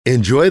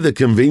Enjoy the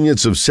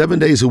convenience of 7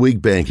 days a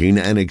week banking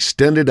and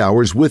extended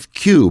hours with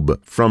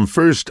Cube from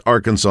First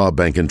Arkansas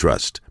Bank and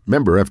Trust.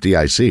 Member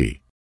FDIC.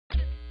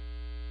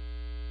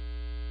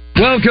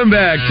 Welcome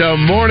back to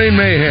Morning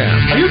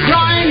Mayhem. Are you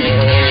crying?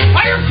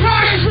 Are you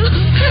crying?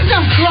 There's no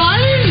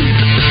crying.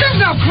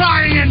 There's no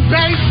crying in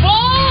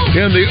baseball.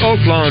 In the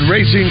Oaklawn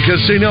Racing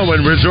Casino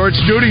and Resort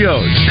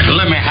Studios.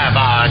 Let me have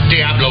a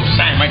Diablo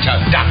sandwich, a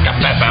Dr.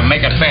 Pepper.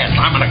 Make it fast.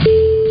 I'm going to...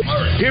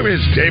 Here is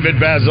David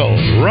Basil,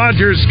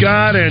 Roger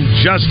Scott, and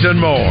Justin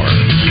Moore.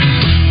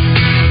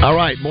 All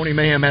right, Morning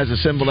Mayhem has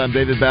assembled. I'm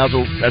David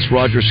Basil. That's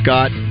Roger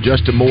Scott,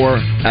 Justin Moore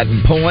at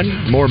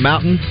Poen, Moore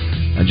Mountain.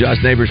 Josh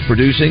Neighbors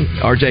producing.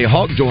 R.J.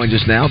 Hawk joins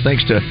us now,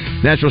 thanks to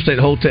Natural State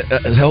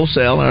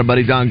Wholesale and our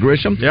buddy Don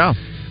Grisham. Yeah.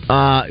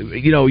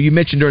 You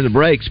mentioned during the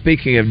break,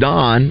 speaking of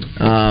Don,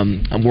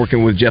 I'm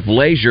working with Jeff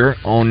Leisure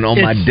on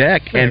my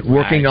deck and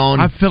working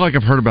on... I feel like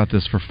I've heard about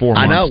this for 4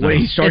 months. I know. Now. When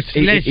he starts,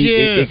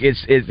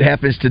 it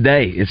happens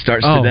today. It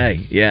starts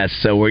today. Yes.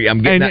 So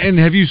I'm getting and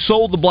have you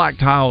sold the black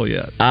tile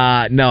yet?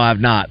 No, I've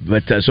not.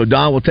 But so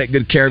Don will take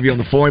good care of you on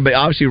the flooring. But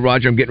obviously,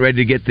 Roger, I'm getting ready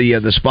to get the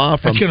spa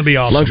from That's going to be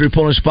awesome. Luxury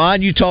Pool and Spa.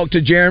 And you talked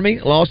to Jeremy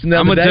Lawson the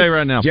other day. I'm going to tell you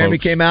right now, Jeremy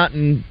folks. came out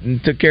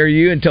and took care of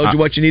you and told you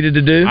what you needed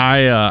to do.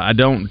 I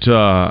don't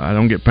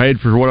get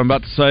paid for what I'm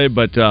about to say,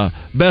 but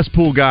best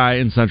pool guy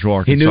in Central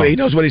Arkansas. He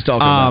knows what he's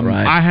talking about,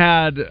 right? I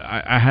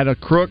had a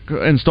crook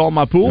install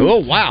my pool. Oh,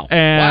 wow.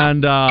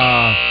 And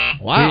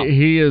wow.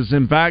 He is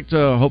in fact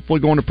hopefully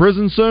going to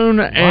prison soon.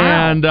 Wow.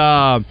 And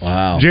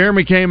wow.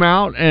 Jeremy came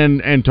out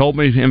and told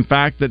me in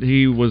fact that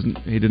he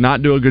did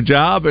not do a good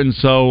job, and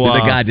so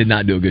the guy did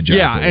not do a good job.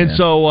 Yeah, and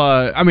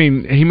so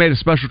he made a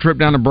special trip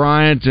down to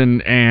Bryant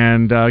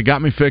and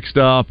got me fixed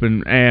up,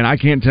 and I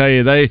can't tell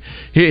you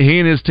he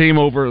and his team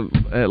over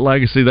at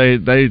Legacy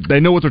they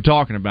know what they're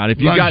talking about.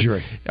 If you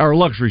luxury,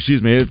 excuse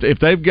me. If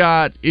they've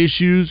got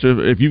issues,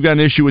 if you've got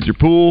an issue with your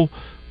pool,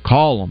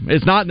 call them.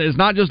 It's not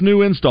just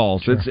new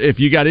installs. Sure. It's if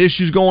you got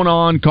issues going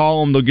on,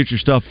 call them. They'll get your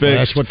stuff fixed.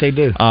 That's what they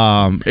do.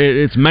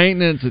 It's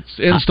maintenance. It's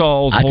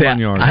installs. I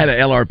had an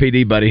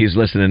LRPD buddy. He's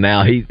listening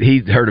now.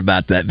 He heard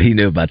about that. He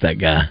knew about that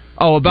guy.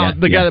 Oh, about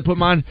the guy that put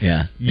mine?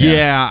 Yeah.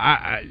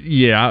 I'm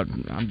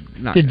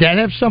not, did that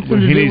have something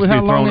to do with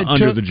how long it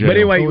took? The jail. But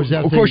anyway,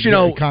 of course,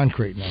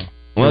 concrete now.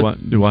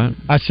 Do what?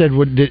 I said,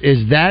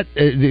 is that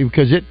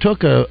because it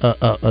took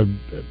a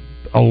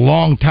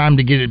long time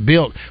to get it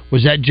built?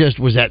 Was that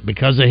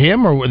because of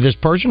him or this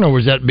person, or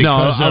was that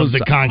because of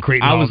the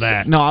concrete and all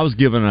that? No, I was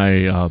given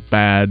a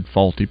bad,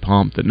 faulty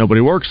pump that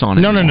nobody works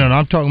on. No.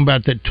 I'm talking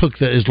about that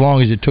took as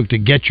long as it took to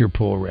get your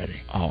pool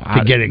ready.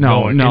 To get it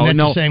going. Isn't that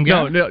the same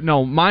guy?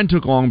 No. Mine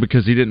took long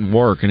because he didn't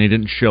work and he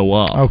didn't show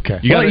up. Okay.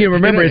 You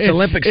remember it's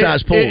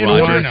Olympic-sized pool,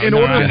 right? In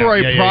order for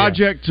a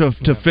project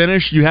to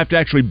finish, you have to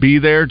actually be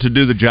there to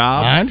do the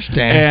job. I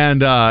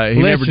understand. And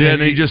he never did,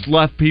 and he just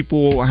left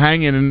people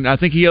hanging, and I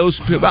think he owes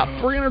about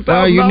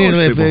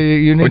 $300,000.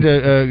 You need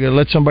to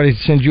let somebody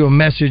send you a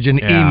message, an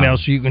email,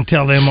 so you can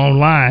tell them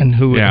online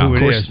who it is. Of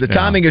course, the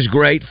timing is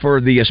great for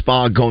the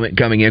spa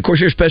coming in. Of course,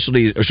 your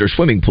specialty is your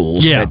swimming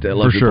pools at the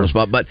Luxury Pool and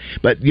Spa. But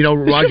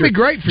Roger, should be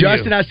great for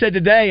Justin, you. I said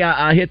today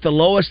I hit the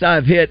lowest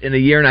I've hit in a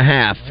year and a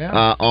half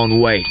on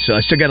weight. So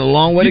I still got a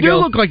long way to go. You do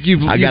look like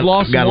you've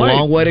lost got some weight. A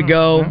long way to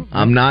go.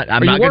 I'm not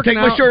going to take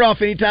my shirt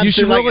off anytime soon. You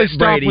should really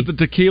stop Brady. with the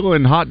tequila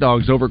and hot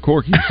dogs over at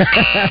Corky's.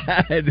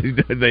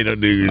 They don't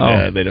do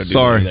that. They don't do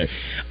sorry. that.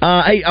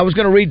 Hey, I was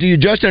going to read to you,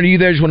 Justin. Are you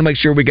there? Just want to make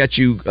sure we got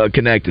you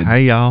connected.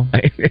 Hey, y'all.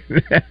 Hey,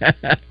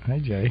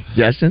 Jay.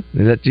 Justin,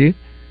 is that you?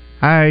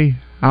 Hey.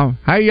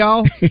 Hey,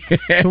 y'all.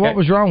 So what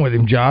was wrong with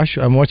him, Josh?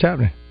 What's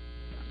happening?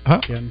 Huh?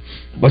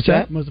 What's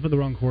that? Must have put the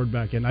wrong cord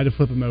back in. I had to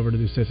flip him over to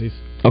do sissies.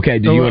 Okay,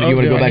 do you want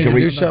to go back and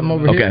read something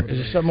over here? Is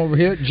there something over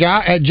here?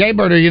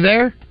 Jaybird, are you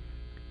there?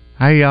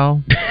 Hey,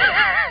 y'all.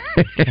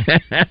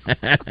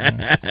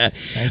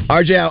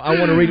 RJ, I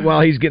want to read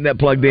while he's getting that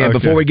plugged in.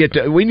 Before we get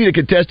to, we need a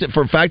contestant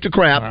for Fact or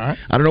Crap. Right.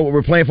 I don't know what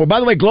we're playing for. By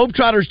the way,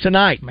 Globetrotters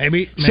tonight.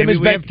 Maybe Simmons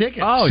we Bank, have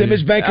tickets.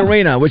 Simmons Bank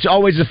Arena, which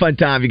always is a fun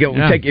time. If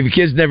your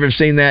kids never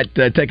seen that,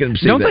 taking them to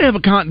see Don't that. they have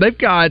they've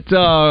got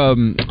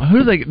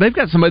they've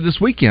got somebody this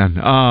weekend.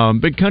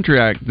 Big country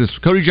act.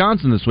 Cody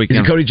Johnson this weekend.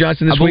 Is it Cody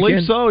Johnson this weekend? I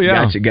believe so.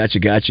 Yeah. Gotcha.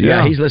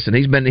 Yeah, he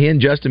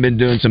and Justin been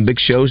doing some big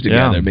shows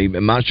together.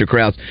 Yeah. Monster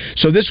crowds.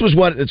 So this is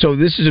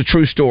a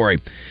true story.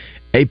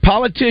 A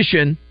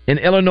politician in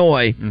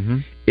Illinois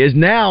is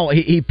now,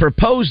 he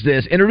proposed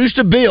this, introduced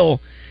a bill.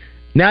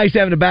 Now he's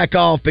having to back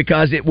off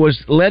because it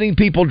was letting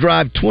people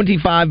drive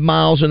 25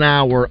 miles an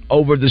hour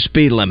over the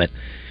speed limit.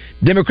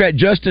 Democrat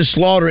Justin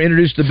Slaughter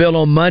introduced the bill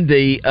on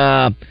Monday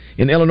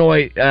in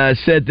Illinois,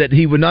 said that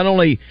he would not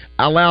only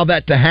allow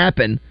that to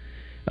happen,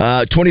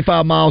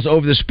 25 miles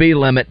over the speed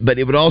limit, but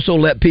it would also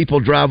let people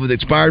drive with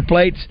expired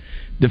plates,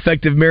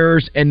 defective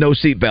mirrors, and no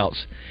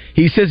seatbelts.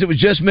 He says it was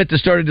just meant to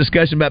start a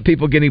discussion about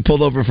people getting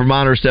pulled over for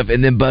minor stuff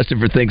and then busted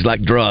for things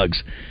like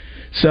drugs.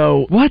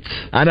 So what?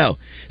 I know.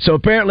 So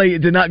apparently it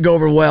did not go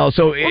over well.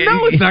 So no,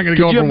 it's not going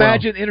to go over well. Could you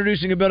imagine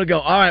introducing a bill to go,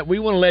 all right, we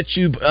want to let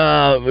you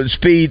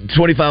speed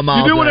 25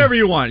 miles. You do whatever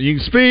you want. You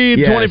can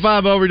speed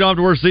 25 over. You don't have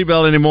to wear a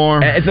seatbelt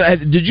anymore.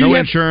 Did you no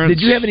have insurance.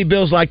 Did you have any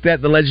bills like that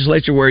in the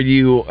legislature where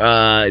you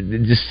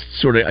just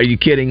sort of, are you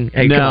kidding?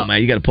 Hey, come on,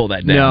 man, you got to pull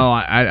that down. No,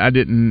 I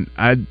didn't.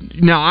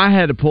 I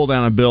had to pull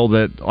down a bill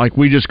that like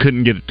we just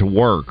couldn't get it to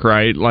work.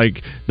 Right,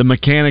 like the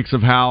mechanics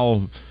of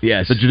how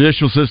the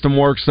judicial system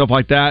works, stuff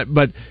like that.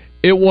 But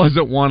it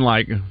wasn't one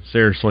like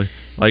seriously.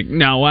 Like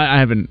no, I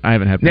haven't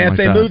had. Now,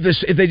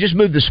 if they just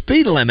moved the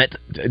speed limit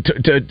to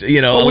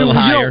a little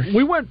higher,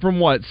 we went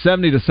from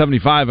 70 to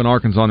 75 in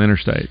Arkansas on the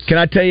interstates. Can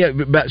I tell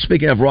you about?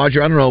 Speaking of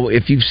Roger, I don't know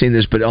if you've seen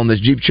this, but on this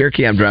Jeep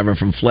Cherokee I'm driving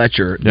from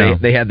Fletcher,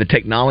 they have the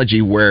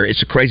technology where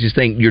it's the craziest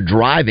thing. You're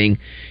driving,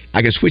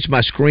 I can switch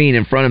my screen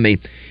in front of me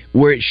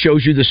where it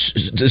shows you the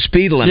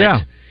speed limit.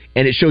 Yeah.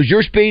 And it shows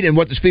your speed and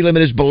what the speed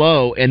limit is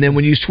below, and then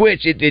when you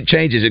switch, it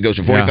changes. It goes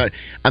from 45. Yeah.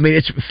 I mean,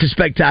 it's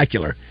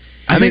spectacular.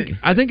 I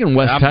think in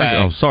West Texas.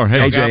 Oh, sorry.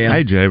 Hey,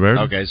 Jay Bird.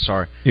 Okay,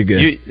 sorry. You're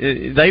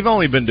good. They've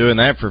only been doing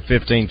that for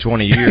 15,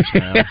 20 years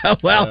now.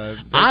 Well,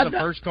 that's the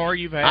first car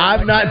you've had.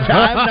 I've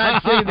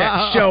not seen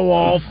that show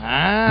off.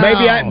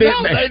 Maybe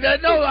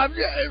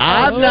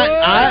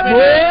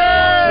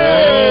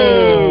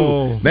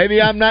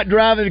Maybe I'm not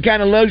driving the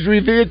kind of luxury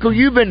vehicle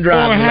you've been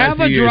driving. Or have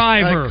a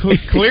driver.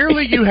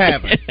 Clearly, you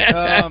haven't.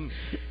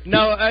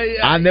 No,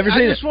 I've never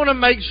seen it. I just want to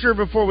make sure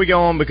before we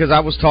go on because I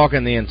was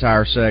talking the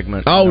entire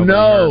segment. Oh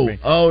no!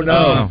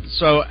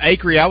 So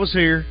Acree, I was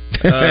here.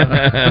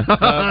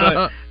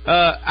 But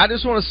I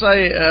just want to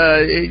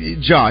say,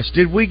 Josh,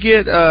 did we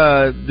get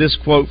this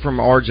quote from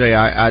RJ?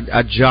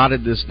 I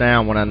jotted this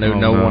down when I knew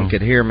no one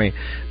could hear me.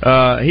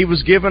 He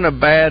was given a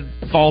bad,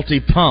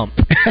 faulty pump.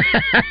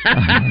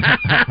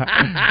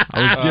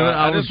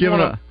 I was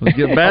given a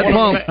bad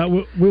pump.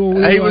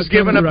 He was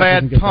given a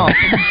bad pump.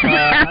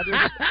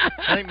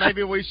 I think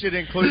maybe we should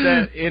include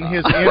that in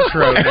his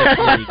intro next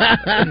week.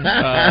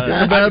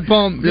 A bad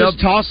pump. Just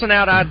tossing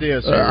out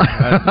ideas here.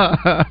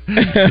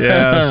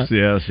 Yes.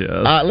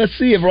 Let's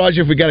see if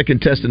we got a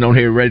contestant on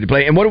here ready to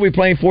play. And what are we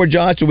playing for,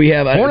 Josh? Do we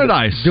have Hornet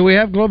Ice? Do we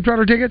have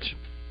Globetrotter tickets?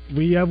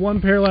 We have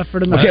one pair left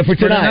for tonight. Okay, for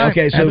tonight.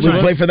 Okay, so we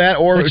play for that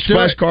or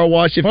Splash Car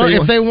Wash if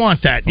they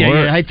want that.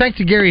 Yeah. Hey, thanks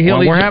to Gary Hill.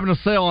 Well, we're having a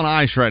sale on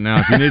ice right now.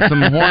 If you need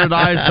some Hornet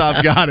Ice,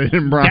 I've got it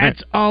in Bryant.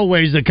 That's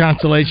always the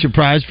consolation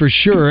prize for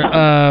sure.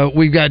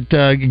 We've got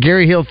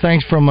Gary Hill.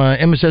 Thanks from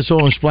MSS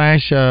Oil and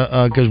Splash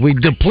because we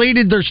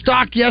depleted their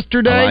stock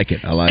yesterday. I like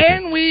it.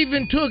 And we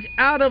even took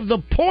out of the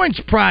points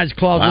prize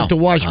closet to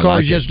wash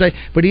cars yesterday.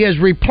 But he has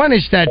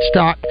replenished that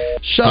stock.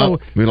 So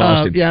we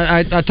lost it.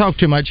 Yeah, I talked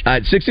too much.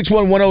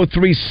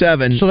 661-1037.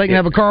 So they can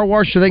have a car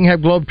wash, so they can have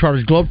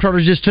Globetrotters.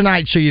 Globetrotters is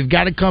tonight, so you've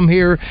got to come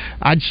here,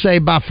 I'd say,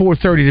 by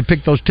 4:30 to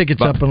pick those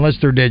tickets up unless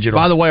they're digital.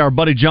 By the way, our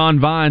buddy John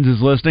Vines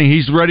is listening.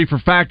 He's ready for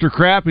Factor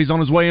Crap. He's on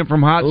his way in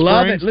from Hot Springs.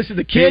 Love it. Listen,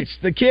 the kids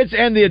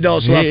and the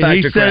adults love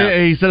Factor Crap.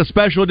 He said a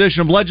special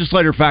edition of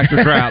Legislator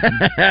Factor Crap.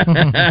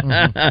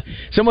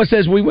 Someone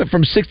says we went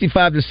from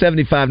 65 to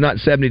 75, not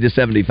 70 to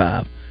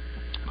 75.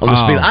 On the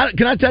speed.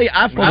 Can I tell you?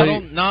 I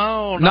don't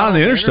know. Not on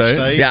the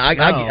interstate. Yeah,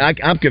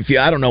 I'm confused.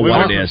 I don't know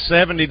what it is.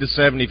 70 to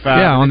 75.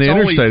 Yeah, on the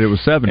interstate it was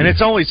 70. And it's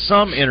only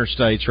some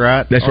interstates,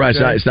 right? That's right.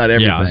 It's not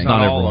everything. Yeah, it's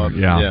not everyone.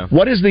 Yeah.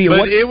 What is the?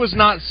 But it was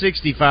not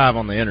 65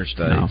 on the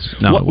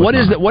interstates. No. What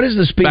is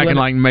the speed back limit? In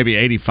like maybe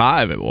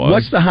 85 it was.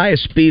 What's the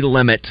highest speed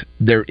limit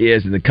there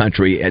is in the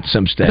country at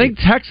some state? I think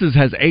Texas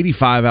has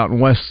 85 out in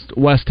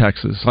West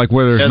Texas, like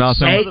where there's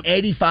nothing.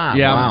 85.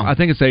 Yeah, wow. I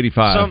think it's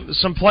 85.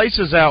 Some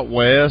places out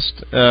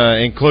west,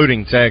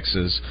 including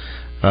Texas.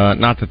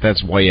 Not that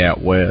that's way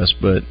out west,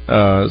 but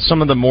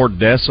some of the more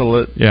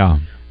desolate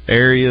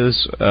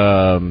areas.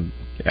 I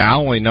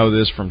only know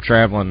this from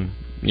traveling,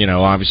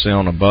 obviously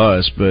on a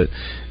bus, but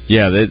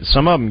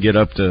some of them get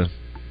up to,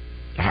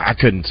 I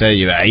couldn't tell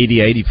you,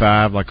 80,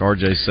 85, like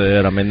RJ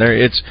said. I mean,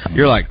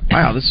 you're like,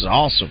 wow, this is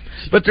awesome.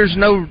 But there's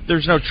no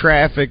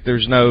traffic.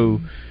 There's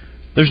no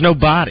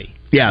body.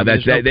 Yeah,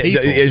 it's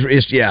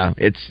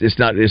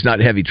not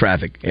heavy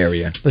traffic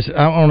area. Listen,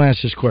 I want to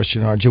ask this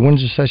question, RJ. When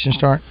does the session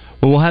start?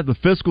 Well, we'll have the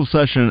fiscal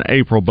session in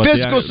April, but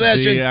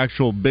the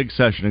actual big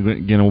session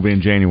again will be in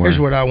January.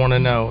 Here's what I want to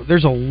know.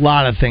 There's a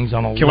lot of things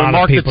on a lot of people's mind. Can we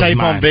mark the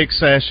tape on big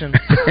session?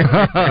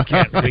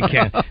 We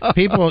can't.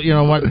 People, you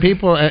know what?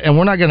 People, and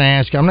we're not going to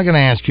ask you. I'm not going to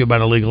ask you about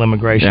illegal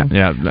immigration.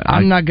 Yeah.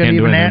 I'm not going to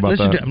even ask.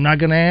 Listen, I'm not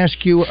going to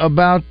ask you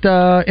about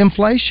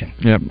inflation.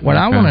 Yep. What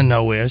I want to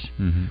know is.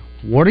 Mm-hmm.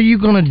 What are you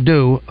going to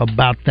do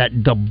about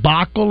that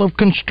debacle of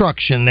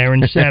construction there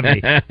in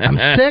 70? I'm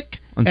sick.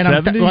 On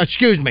 70?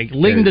 Excuse me,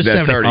 leading to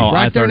 70. 30.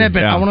 Right there in that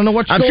bit. I want to know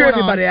what's going on. I'm sure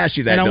everybody asked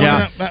you that.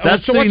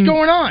 What's going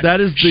on?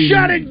 That is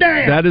Shut it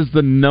down. That is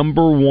the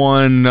number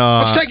one.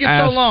 What's taking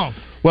so long?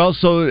 Well,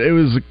 so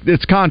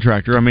it's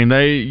contractor. I mean,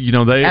 they.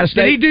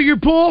 Did he do your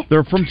pool?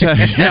 They're from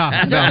Texas.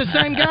 Yeah, Is that the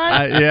same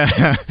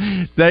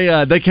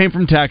guy? They came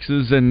from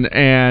Texas, and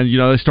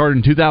they started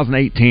in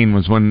 2018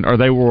 was when, or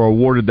they were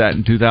awarded that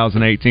in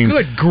 2018.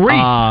 Good grief!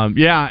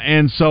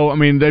 And so I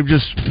mean they've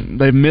missed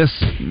the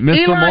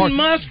mark. Elon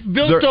Musk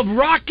built a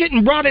rocket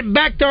and brought it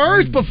back to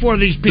Earth before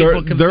these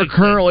people. They're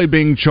currently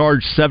being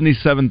charged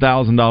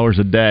 $77,000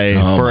 a day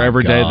for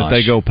every day that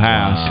they go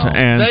past,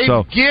 and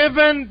they've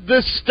given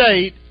the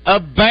state a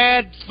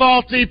bad,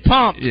 faulty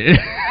pump.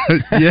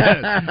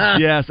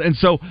 yes. And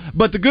so,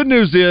 but the good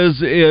news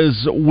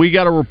is we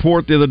got a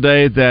report the other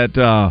day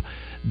that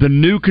the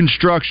new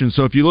construction.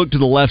 So if you look to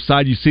the left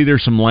side, you see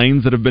there's some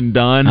lanes that have been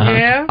done.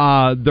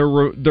 Yeah.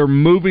 They're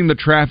moving the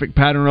traffic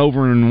pattern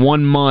over in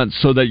 1 month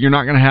so that you're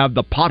not going to have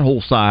the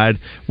pothole side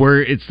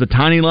where it's the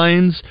tiny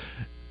lanes.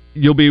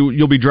 You'll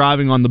be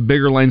driving on the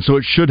bigger lane, so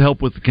it should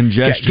help with the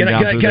congestion. Can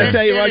I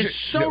tell you, Roger? It's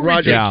so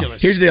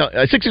ridiculous. Here's the deal: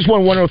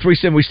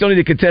 661-1037. We still need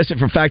a contestant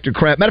from Factor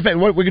Crap. Matter of fact,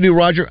 what we're gonna do,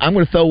 Roger? I'm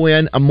going to throw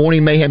in a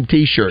Morning Mayhem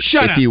T-shirt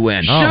if you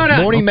win. Shut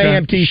up. Morning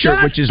Mayhem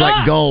T-shirt, which is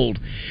like gold.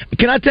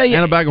 Can I tell you?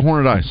 And a bag of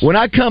Hornet Ice. When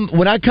I come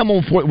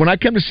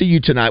to see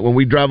you tonight, when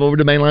we drive over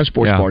to Mainline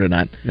Sports Bar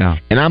tonight,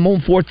 and I'm on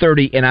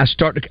 430, and I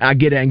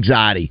get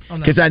anxiety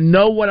because I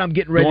know what I'm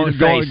getting ready to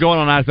face. Going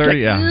on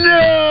I-30,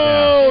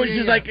 No, it's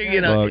just like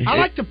I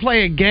like to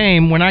play a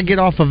game when I get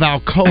off of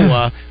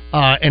Alcoa,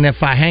 and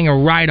if I hang a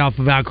right off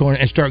of Alcoa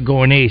and start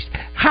going east.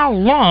 How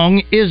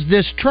long is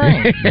this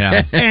train?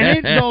 And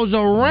it goes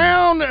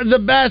around the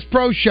Bass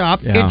Pro Shop.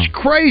 It's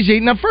crazy.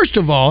 Now, first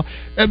of all,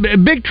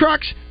 big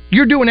trucks,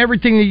 you're doing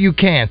everything that you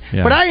can.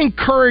 But I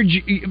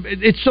encourage,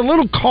 it's the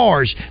little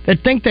cars that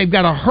think they've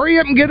got to hurry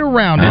up and get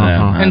around it.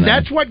 And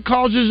that's what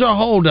causes a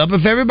holdup.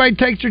 If everybody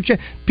takes their chance,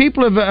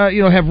 people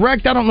have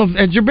wrecked. I don't know,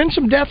 has there been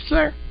some deaths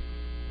there?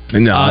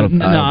 No, I don't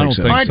think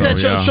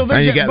so.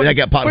 They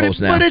got potholes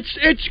now. But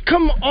it's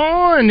come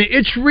on,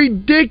 it's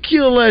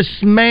ridiculous,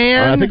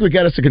 man. I think we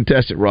got us a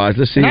contestant, Raj.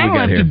 Let's see what we got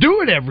here. I don't have to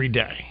do it every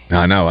day.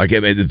 I know. I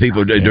get the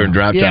people during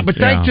drive time. Yeah, but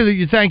thank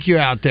you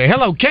out there.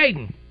 Hello,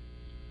 Caden.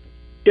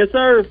 Yes,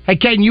 sir. Hey,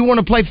 Caden, you want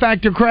to play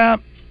Factor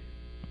Crap?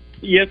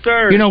 Yes,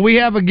 sir. We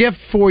have a gift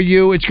for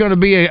you. It's going to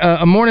be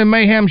a Morning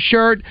Mayhem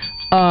shirt.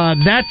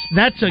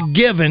 That's a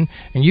given,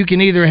 and you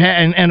can either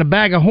have and a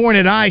bag of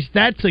Hornet Ice.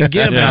 That's a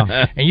given,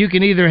 and you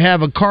can either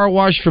have a car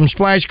wash from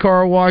Splash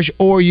Car Wash,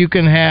 or you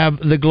can have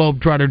the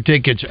Globetrotter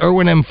tickets.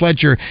 Erwin M.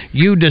 Fletcher,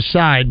 you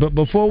decide. But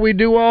before we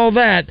do all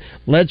that,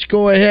 let's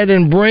go ahead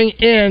and bring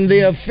in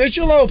the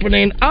official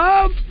opening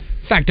of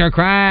Factor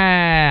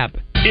Crap.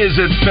 Is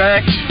it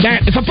fact?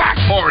 It's a fact.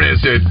 Or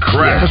is it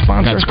crap?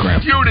 That's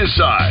crap. You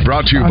decide.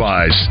 Brought to you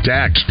by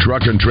Stacked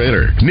Truck and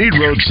Trailer. Need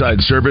roadside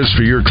service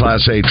for your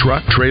Class A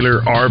truck,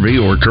 trailer, RV,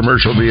 or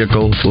commercial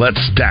vehicle? Let's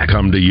stack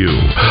them to you.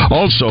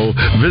 Also,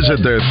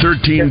 visit their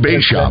 13 Bay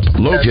Shop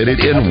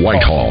located in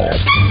Whitehall.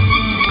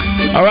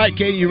 All right,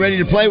 Katie, you ready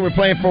to play? We're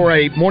playing for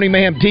a Morning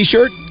Mayhem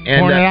T-shirt.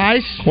 And, Hornet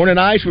Ice? Hornet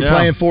Ice. We're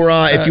playing for,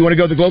 if you want to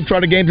go to the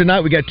Globetrotter game tonight,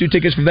 we got 2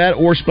 tickets for that,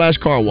 or Splash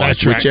Car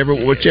Wash, whichever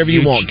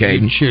you want,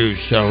 Caden. Choose.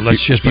 So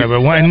let's just play.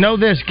 But know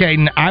this,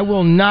 Caden, I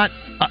will not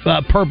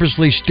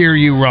purposely steer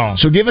you wrong.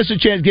 So give us a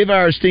chance, give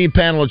our esteemed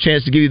panel a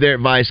chance to give you their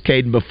advice,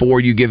 Caden, before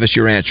you give us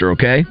your answer,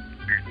 okay?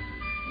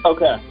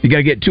 Okay. You got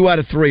to get 2 out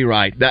of 3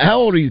 right. How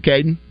old are you,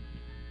 Caden?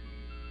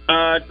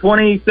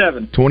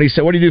 27.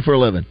 27. What do you do for a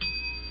living?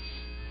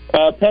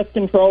 Pest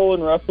control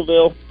in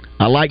Russellville.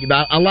 I like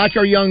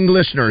our young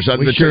listeners.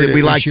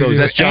 We like those.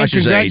 That's Josh's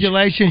age.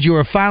 Congratulations, you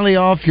are finally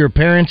off your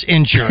parents'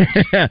 insurance.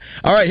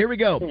 All right, here we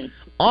go.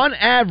 On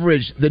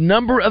average, the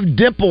number of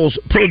dimples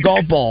per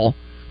golf ball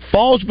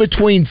falls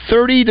between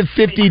 30 to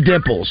 50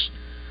 dimples.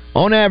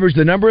 On average,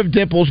 the number of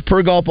dimples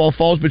per golf ball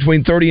falls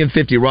between 30 and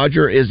 50.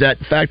 Roger, is that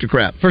fact or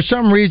crap? For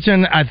some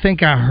reason, I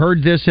think I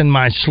heard this in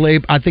my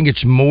sleep. I think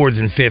it's more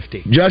than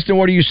 50. Justin,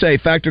 what do you say,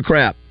 fact or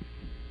crap?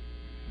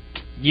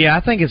 Yeah,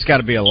 I think it's got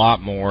to be a lot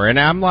more. And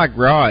I'm like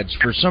Raj.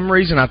 For some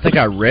reason, I think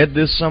I read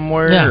this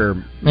somewhere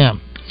or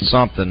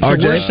something.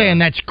 RJ, we're saying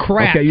that's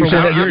crap. Okay, you're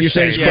saying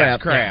it's crap.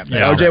 It's crap.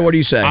 Yeah. RJ, what do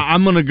you say?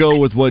 I'm going to go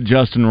with what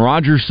Justin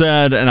Rogers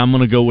said, and I'm going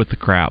to go with the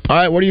crap. All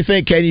right, what do you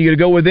think, Katie? You going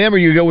to go with them, or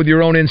you go with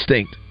your own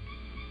instinct?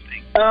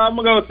 I'm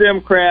going to go with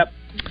them, crap.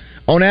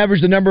 On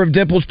average, the number of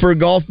dimples per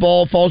golf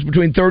ball falls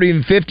between 30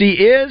 and 50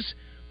 is...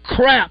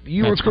 crap.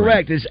 You were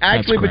correct. It's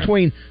actually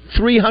between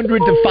 300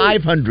 to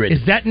 500.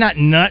 Is that not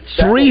nuts?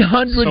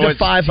 300 to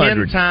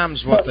 500. 10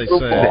 times what they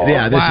said.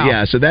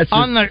 Yeah, so that's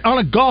on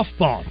a golf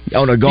ball.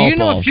 On a golf ball. Do you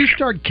know if you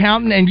start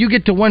counting and you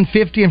get to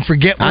 150 and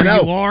forget where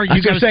you are,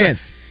 you got to say.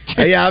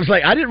 Yeah, I was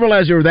like, I didn't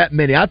realize there were that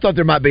many. I thought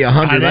there might be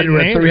 100. I didn't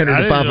realize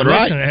 300 to 500.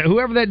 Right?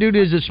 Whoever that dude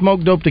is that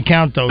smoked dope to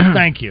count those.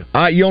 Thank you.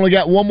 All right, you only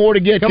got one more to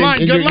get. Come on,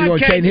 good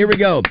luck, Kane. Here we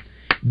go.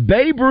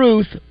 Babe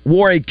Ruth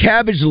wore a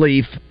cabbage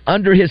leaf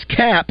under his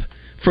cap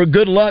for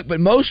good luck, but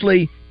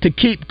mostly to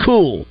keep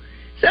cool.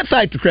 Is that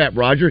fact or crap,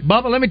 Roger?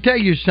 Bubba, let me tell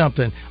you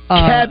something.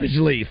 Cabbage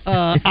leaf.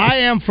 I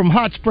am from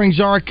Hot Springs,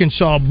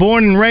 Arkansas,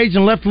 born and raised,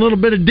 and left a little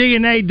bit of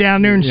DNA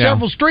down there in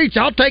several streets.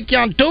 I'll take you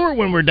on tour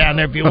when we're down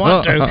there if you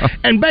want to.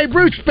 And Babe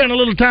Ruth spent a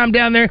little time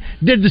down there,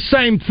 did the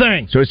same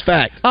thing. So it's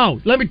fact. Oh,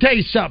 let me tell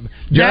you something.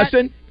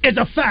 Justin? It's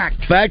a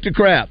fact. Fact or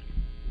crap?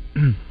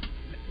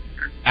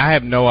 I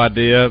have no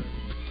idea,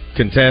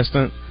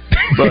 contestant.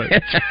 But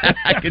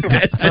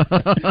contestant.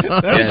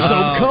 That is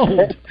so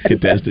cold.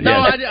 Contestant.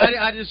 No, Yes.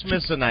 I just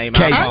missed the name.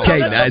 Caden.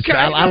 Okay.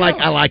 I like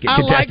it. I like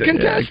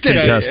contestant.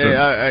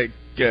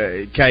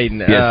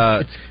 Caden.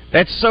 Yes.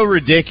 That's so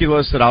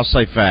ridiculous that I'll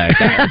say fact.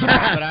 But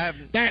I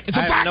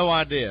have no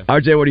idea.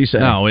 RJ, what do you say?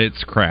 No,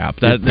 it's crap.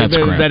 That's crap.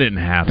 That didn't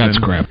happen. That's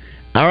crap.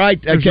 All right,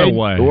 There's okay. no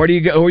way. Where do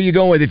you go? Who are you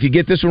going with? If you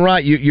get this one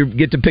right, you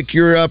get to pick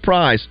your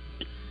prize.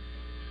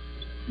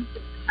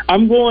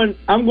 I'm going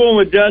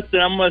with Justin.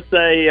 I'm going to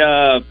say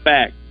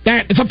fact.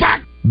 It's a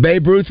fact.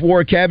 Babe Ruth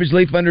wore a cabbage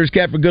leaf under his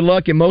cap for good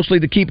luck and mostly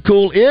to keep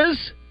cool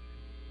is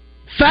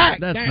fact.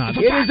 That's not.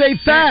 It is a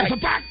fact. It's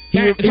a fact.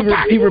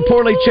 He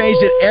reportedly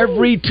changed it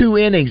every 2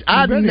 innings.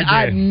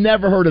 I'd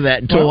never heard of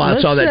that until I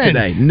saw that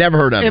today. Never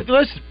heard of it.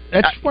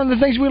 That's one of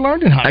the things we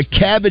learned in high A school.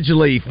 cabbage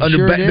leaf under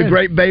Sure the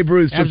great Babe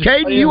Ruth. So,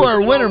 Caden, you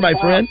are a winner, my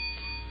friend.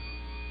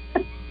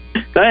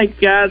 Thanks,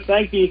 guys.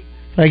 Thank you.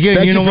 Thank you.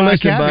 Thank You know you for why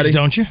listening, cabbage, buddy.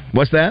 don't you?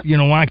 What's that? You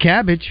know why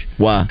cabbage?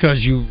 Why?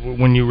 Because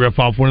when you rip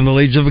off one of the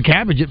leaves of a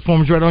cabbage, it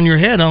forms right on your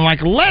head.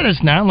 Unlike lettuce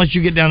now, unless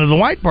you get down to the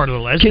white part of the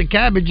lettuce, the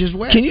cabbage is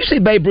wet. Can you see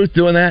Babe Ruth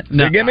doing that?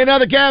 No. Give me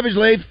another cabbage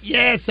leaf.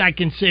 Yes, I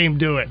can see him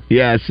do it.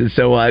 Yes, and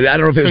so I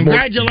don't know if it was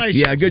Congratulations.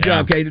 Yeah, good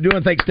job, Kate.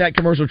 Doing thanks Stack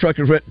Commercial Truck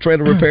and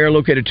Trailer Repair,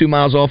 located 2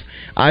 miles off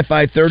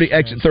I-530,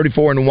 exit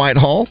 34 in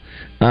Whitehall.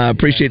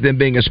 Appreciate them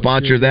being a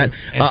sponsor of that.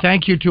 And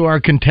thank you to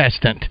our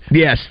contestant.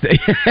 Yes.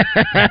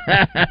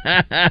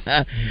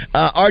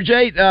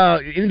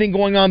 RJ, anything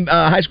going on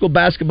high school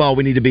basketball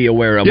we need to be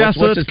aware of? Yeah,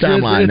 What's the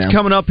timeline now? It's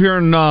coming up here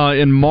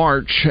in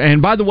March. And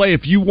by the way,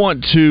 if you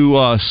want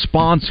to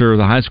sponsor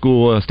the high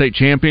school state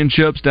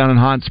championships down in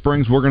Hot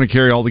Springs, we're going to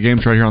carry all the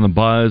games right here on the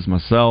Buzz.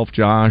 Myself,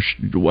 Josh,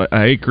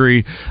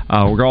 Acree,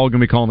 we're all going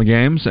to be calling the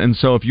games. And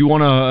so if you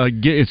want to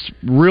get, it's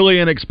really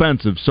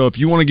inexpensive. So if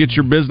you want to get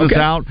your business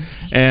out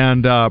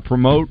and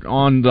promote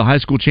on the high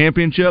school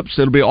championships,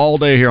 it'll be all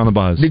day here on the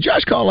Buzz. Did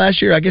Josh call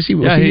last year? I guess he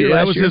was.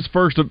 That was his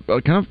first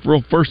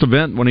first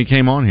event when he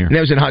came on here. And that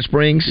was in Hot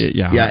Springs.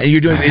 Yeah. And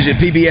you're doing? Is it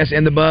PBS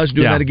and the Buzz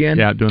doing that again?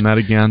 Yeah, doing that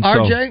again.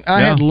 RJ,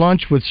 I had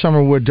lunch with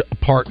Summerwood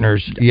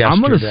Partners yesterday.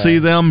 I'm going to see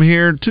them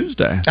here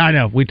Tuesday. I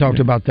know. We talked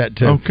about that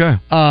too. Okay.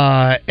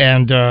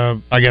 And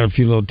I got a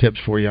few little tips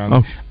for you on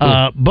it.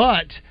 Cool.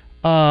 But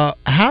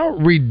how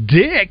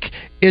ridiculous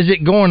is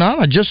it going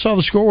on? I just saw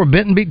the score where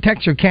Benton beat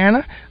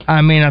Texarkana.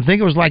 I mean, I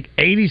think it was like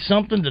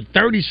 80-something to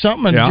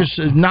 30-something, and just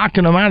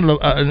knocking them out of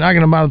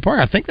the park.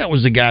 I think that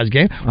was the guys'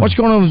 game. What's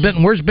going on with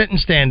Benton? Where's Benton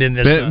stand in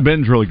this?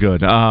 Benton's really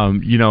good.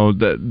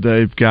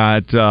 They've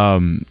got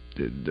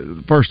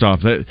first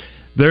off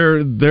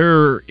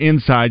their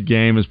inside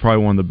game is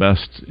probably one of the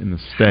best in the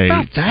state.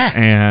 How about that?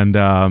 And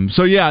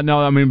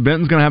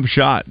Benton's going to have a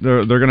shot.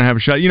 They're going to have a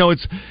shot.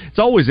 It's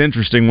always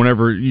interesting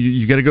whenever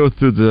you got to go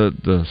through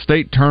the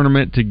state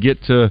tournament to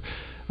get to.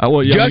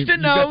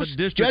 Justin knows.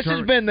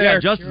 Justin's been there. Yeah,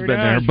 Justin's been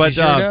there. But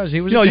does. He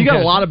was you got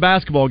a lot of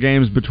basketball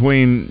games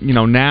between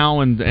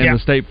now and the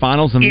state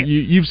finals, and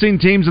you've seen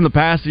teams in the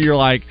past that you're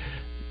like,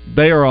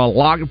 they are a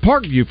lock.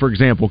 Parkview, for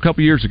example, a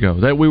couple years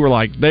ago, that we were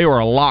like, they were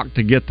a lock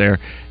to get there,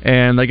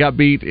 and they got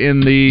beat in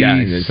the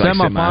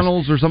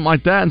semifinals or something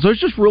like that. And so it's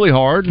just really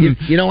hard. And,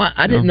 you know what?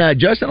 I didn't,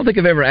 Justin, I don't think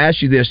I've ever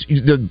asked you this.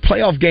 The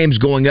playoff games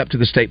going up to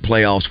the state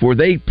playoffs, were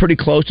they pretty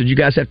close? Did you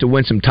guys have to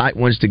win some tight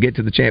ones to get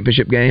to the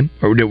championship game,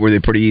 or were they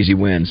pretty easy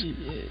wins?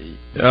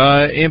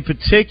 In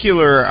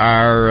particular,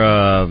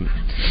 our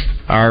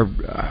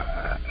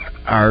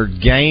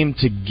game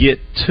to get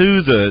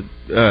to the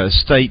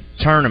state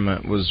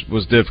tournament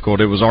was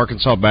difficult. It was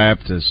Arkansas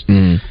Baptist,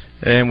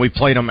 and we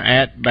played them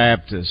at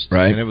Baptist,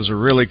 and it was a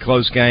really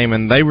close game.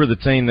 And they were the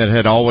team that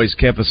had always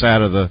kept us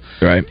out of the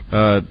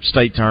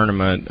state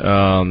tournament.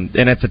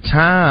 And at the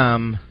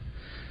time,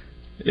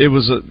 it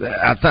was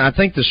I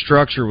think the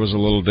structure was a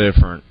little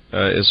different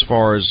as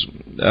far as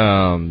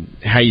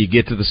how you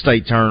get to the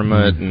state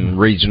tournament and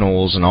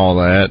regionals and all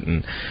that.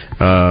 And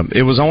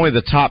it was only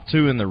the top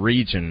two in the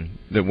region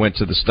that went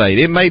to the state.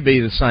 It may be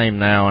the same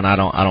now, and I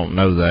don't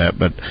know that,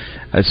 but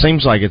it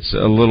seems like it's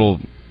a little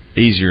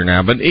easier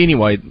now. But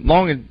anyway,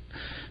 long and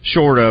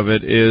short of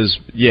it is,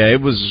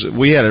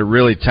 we had a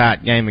really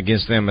tight game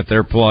against them at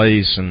their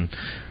place, and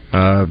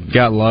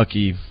got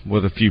lucky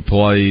with a few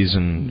plays.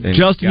 And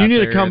Justin, you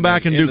need to come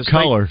back and do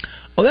color.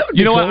 Oh, that would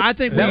be cool. What? I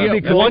think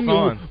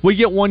we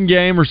get one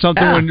game or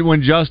something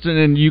when Justin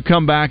and you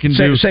come back and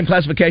do same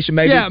classification,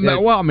 maybe. Yeah,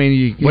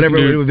 you whatever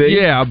it would be.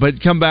 Yeah,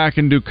 but come back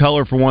and do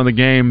color for one of the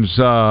games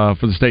for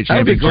the state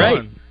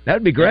championship. That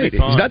would be great. He's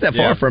not that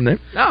far from there.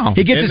 No,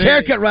 he gets his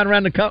haircut right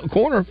around the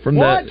corner from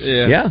what?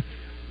 Yeah.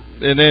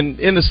 and then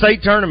in the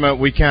state tournament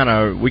we kind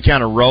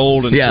of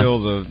rolled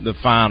until the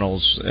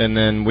finals, and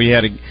then we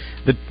had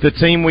the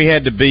team we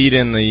had to beat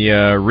in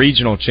the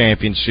regional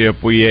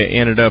championship. We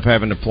ended up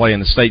having to play in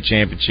the state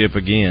championship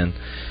again,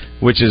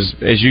 which is,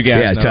 as you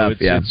guys know,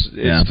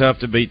 it's tough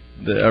to beat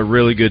a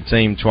really good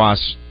team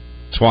twice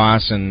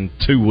in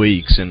 2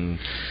 weeks, and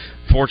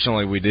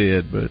fortunately we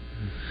did, but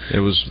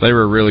they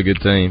were a really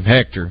good team.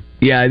 Hector.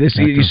 Yeah,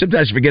 you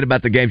sometimes forget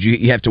about the games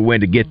you have to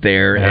win to get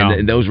there,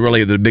 and those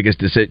really are the biggest,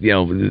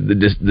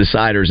 the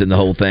deciders in the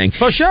whole thing.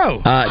 For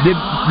sure. Did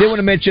want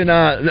to mention,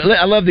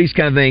 I love these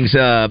kind of things.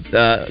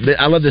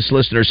 I love this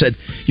listener said,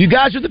 "You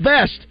guys are the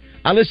best.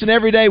 I listen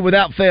every day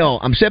without fail.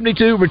 I'm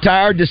 72,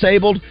 retired,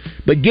 disabled,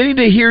 but getting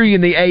to hear you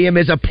in the AM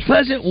is a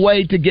pleasant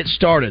way to get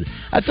started.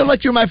 I feel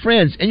like you're my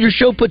friends, and your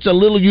show puts a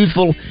little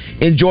youthful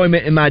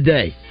enjoyment in my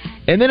day."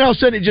 And then all of a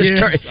sudden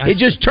it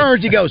just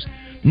turns. He goes,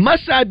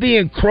 "Must I be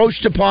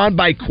encroached upon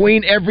by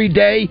Queen every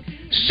day?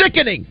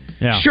 Sickening.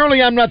 Yeah.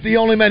 Surely I'm not the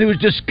only man who's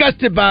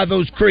disgusted by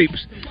those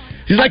creeps."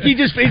 He's like he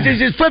just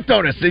flipped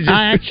on us.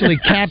 I actually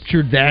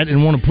captured that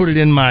and want to put it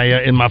in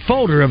my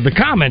folder of the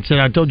comments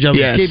that I told you I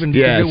was keeping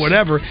to do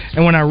whatever.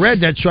 And when I read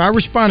that, so I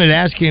responded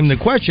asking him the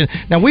question.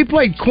 Now we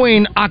played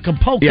Queen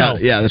Acapulco.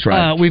 Yeah, that's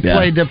right. We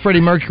played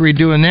Freddie Mercury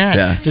doing that.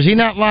 Yeah. Does he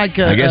not like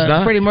I guess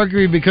not. Freddie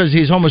Mercury because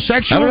he's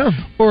homosexual, I don't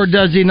know. Or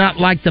does he not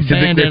like the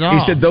band at all?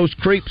 He said those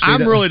creeps.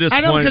 I'm really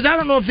disappointed because I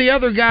don't know if the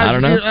other guys. I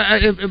don't know.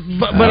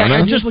 But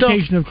I just don't. The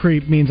implication of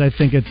creep means I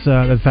think it's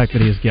the fact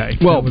that he is gay.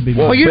 Well, would be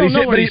you don't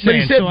know what he's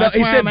saying.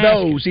 He said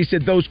those. He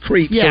said those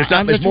creeps. Yeah, so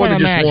it's more than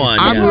just one.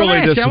 I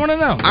want to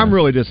know. I'm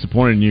really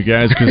disappointed in you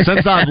guys because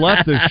since I've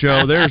left this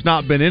show, there's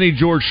not been any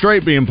George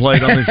Strait being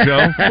played on this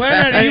show.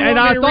 And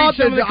I thought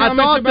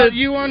that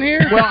you on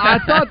here. Well, I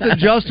thought that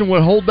Justin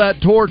would hold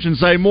that torch and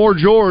say more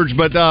George,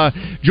 but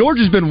George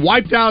has been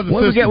wiped out of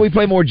the system. We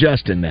play more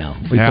Justin now.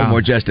 We play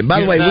more Justin. By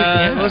the way,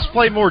 let's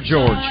play more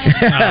George.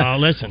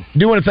 Listen,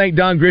 do want to thank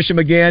Don Grisham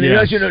again.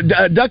 Yes.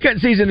 Duck hunting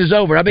season is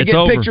over. I've been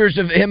getting pictures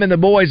of him and the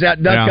boys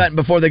out duck hunting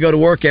before they go to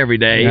work every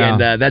day, and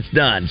that's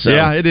done. So.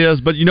 Yeah, it is.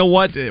 But you know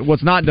what?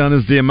 What's not done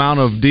is the amount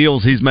of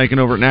deals he's making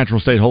over at Natural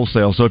State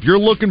Wholesale. So if you're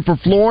looking for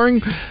flooring,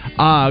 go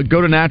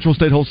to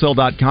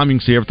naturalstatewholesale.com. You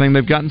can see everything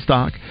they've got in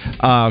stock.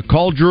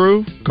 Call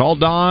Drew, call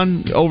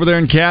Don over there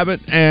in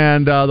Cabot,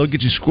 and they'll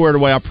get you squared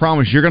away. I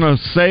promise you're going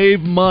to save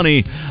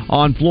money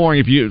on flooring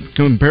if you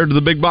compared to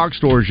the big box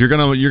stores. You're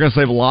gonna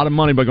save a lot of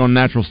money by going to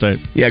Natural State.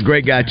 Yeah,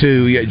 great guy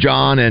too. Yeah,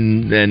 John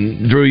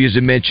and Drew, as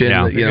you mentioned.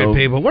 Yeah, good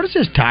people. What is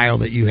this tile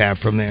that you have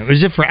from them?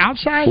 Is it for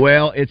outside?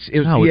 Well, it's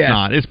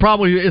not. It's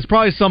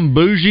probably some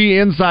bougie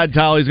inside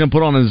tile he's going to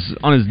put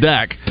on his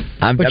deck.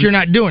 But you're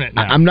not doing it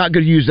now. I'm not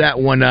going to use that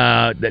one.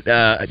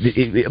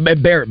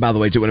 Barrett, by the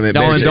way, too.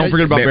 Don't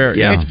forget about Barrett.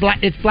 Yeah,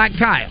 it's black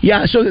tile.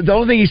 Yeah. So the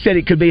only thing he said,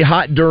 it could be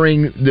hot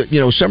during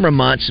the summer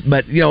months,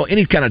 but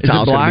any kind of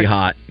tile is going to be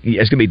hot.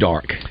 Yeah, it's going to be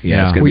dark.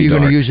 Yeah. Were you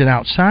going to use it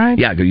outside?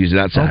 Yeah, I'm going to use it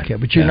outside. Okay,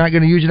 but you're not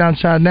going to use it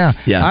outside now.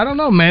 Yeah. I don't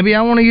know. Maybe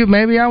I want to use.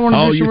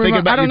 Oh, you're thinking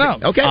about? I don't know.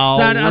 Okay.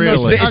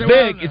 Really?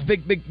 It's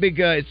big.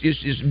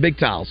 It's big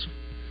tiles.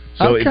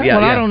 So, okay,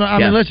 I don't know. I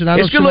mean, listen, I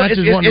know it's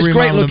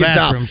great looking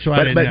bathroom,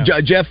 tile, so but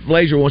Jeff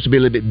Lazier wants to be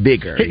a little bit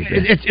bigger.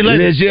 It's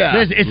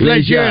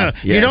Leisure.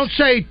 You don't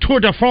say Tour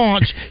de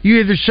France. You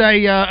either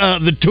say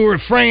the Tour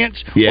of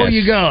France or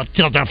you go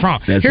Tour de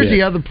France. Here's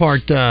the other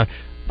part that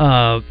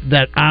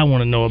I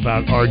want to know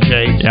about,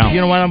 RJ. Yeah.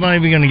 You know what? I'm not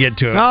even going to get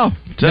to it.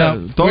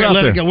 We're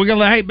going to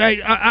let.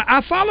 Hey,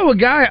 I follow a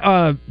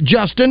guy,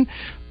 Justin,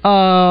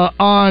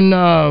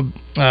 on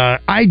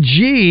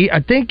IG, I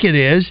think it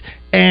is,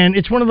 and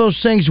it's one of those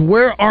things.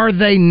 Where are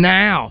they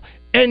now?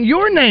 And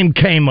your name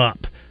came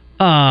up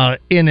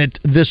in it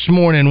this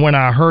morning when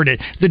I heard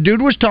it. The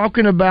dude was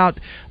talking about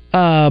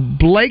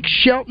Blake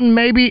Shelton,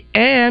 maybe,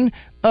 and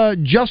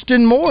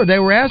Justin Moore. They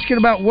were asking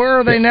about where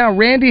are they now.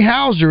 Randy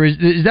Hauser,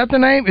 is that the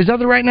name? Is that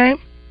the right name?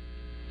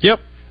 Yep.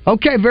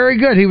 Okay, very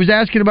good. He was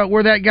asking about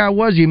where that guy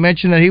was. He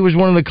mentioned that he was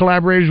one of the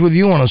collaborators with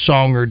you on a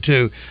song or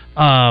two.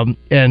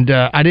 And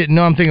I didn't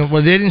know. I'm thinking,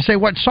 well, they didn't say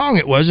what song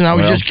it was, and I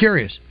was just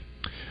curious.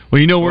 Well,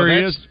 you know where he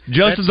is?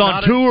 Justin's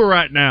on tour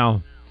right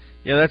now.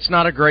 Yeah, that's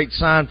not a great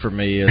sign for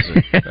me, is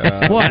it?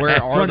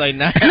 Where are they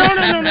now?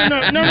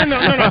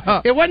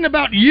 No. It wasn't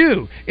about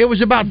you. It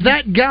was about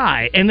that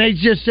guy. And they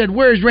just said,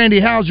 where's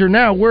Randy Hauser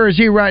now? Where is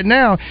he right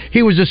now?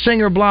 He was a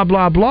singer, blah,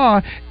 blah,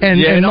 blah.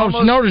 And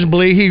most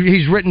noticeably,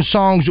 he's written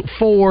songs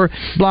for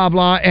blah,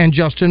 blah, and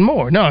Justin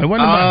Moore. No, it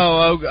wasn't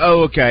about...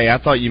 Oh, okay. I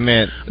thought you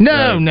meant...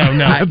 No.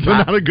 That's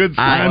not a good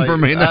sign for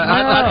me.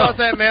 I thought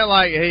that meant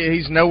like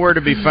he's nowhere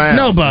to be found.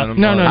 No, but...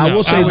 No. I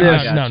will say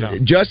this.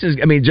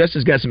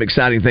 Justin's got some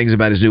exciting things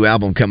about his new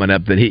album coming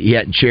up that he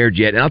hadn't shared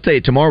yet. And I'll tell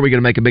you, tomorrow we're going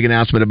to make a big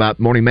announcement about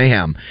Morning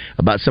Mayhem,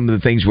 about some of the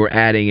things we're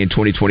adding in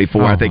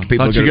 2024. I think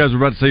people. I thought you guys were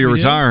about to say you're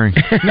retiring.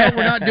 No,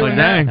 we're not doing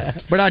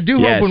that. But I do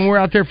hope when we're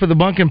out there for the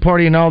bunking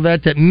party and all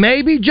that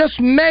maybe, just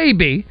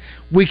maybe,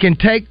 we can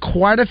take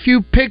quite a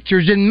few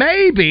pictures, and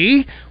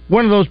maybe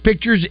one of those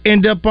pictures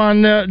end up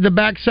on the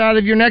backside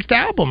of your next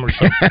album or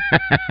something.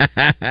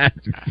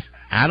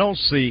 I don't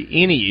see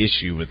any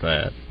issue with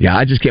that. Yeah,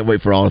 I just can't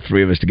wait for all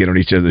three of us to get on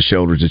each other's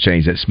shoulders to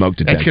change that smoke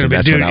detector.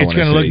 That's what I want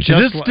to see. Look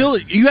just is it still?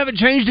 You haven't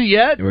changed it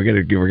yet? We're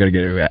gonna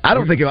get it. I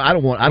don't want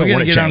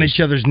to get on each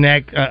other's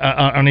neck.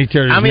 On each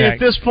other's neck. I mean, at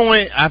this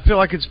point, I feel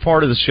like it's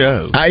part of the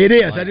show. It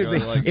is. I do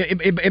think.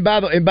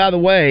 And by the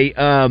way,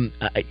 I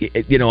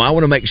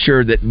want to make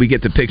sure that we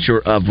get the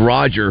picture of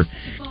Roger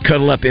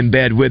cuddle up in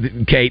bed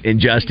with Kate and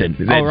Justin.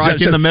 Right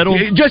in the middle.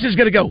 Justin's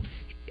going to go.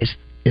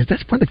 Is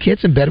that one of the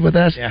kids in bed with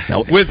us? Yeah.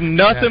 No. With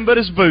nothing but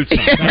his boots on.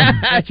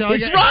 It's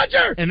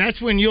Roger! And that's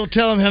when you'll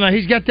tell him,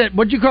 he's got that,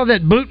 what'd you call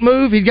that, boot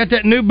move? He's got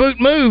that new boot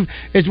move.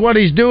 It's what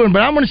he's doing.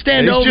 But I'm going to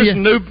stand over you. It's just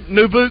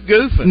new boot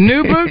goofing.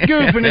 New boot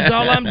goofing is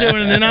all I'm doing.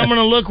 And then I'm going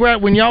to look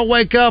right, when y'all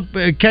wake up,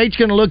 Kate's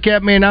going to look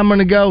at me and I'm going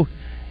to go,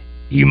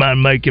 you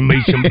mind making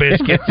me some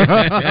biscuits?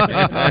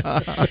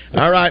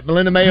 All right,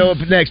 Melinda Mayo up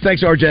next.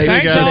 Thanks, RJ.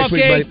 Thanks, next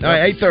week, buddy. All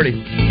right,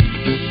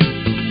 8:30.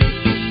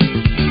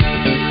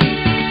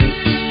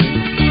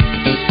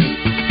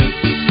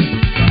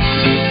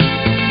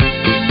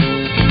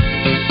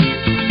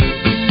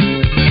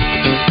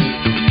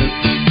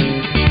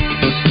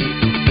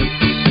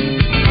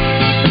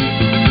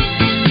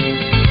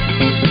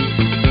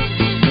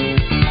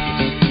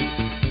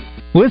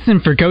 Listen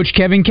for Coach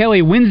Kevin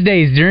Kelly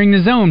Wednesdays during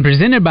the Zone,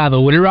 presented by the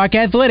Wooded Rock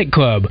Athletic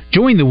Club.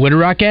 Join the Wooded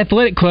Rock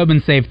Athletic Club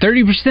and save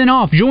 30%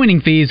 off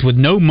joining fees with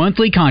no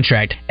monthly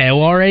contract.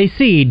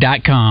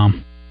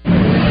 LRAC.com.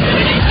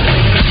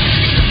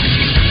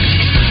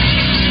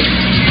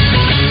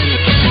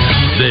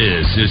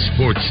 This is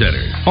Sports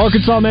Center.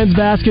 Arkansas men's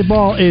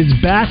basketball is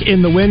back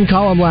in the win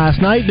column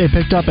last night. They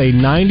picked up a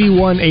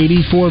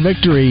 91-84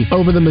 victory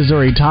over the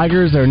Missouri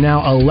Tigers. They're now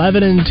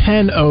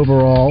 11-10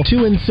 overall,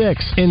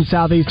 2-6 in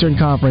Southeastern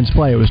Conference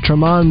play. It was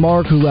Tremont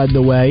Mark who led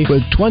the way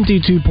with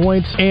 22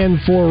 points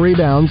and 4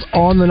 rebounds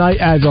on the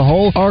night as a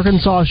whole.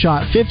 Arkansas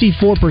shot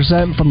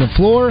 54% from the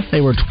floor.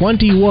 They were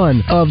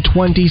 21 of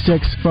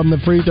 26 from the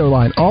free throw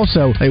line.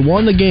 Also, they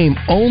won the game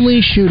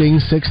only shooting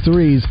 6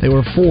 threes. They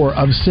were 4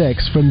 of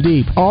 6 from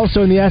deep.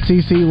 Also in the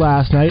SEC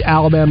last night,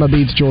 Alabama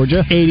beats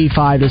Georgia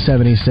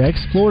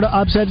 85-76. Florida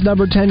upsets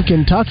number 10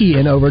 Kentucky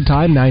in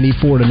overtime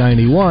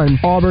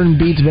 94-91. Auburn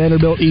beats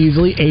Vanderbilt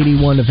easily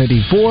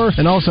 81-54.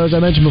 And also, as I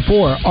mentioned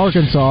before,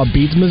 Arkansas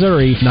beats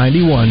Missouri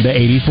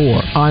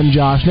 91-84. I'm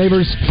Josh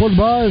Neighbors for the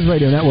Buzz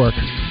Radio Network.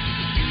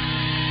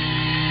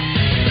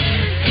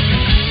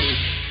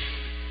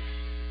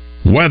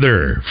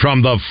 Weather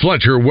from the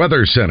Fletcher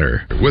Weather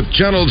Center with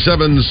Channel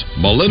 7's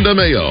Melinda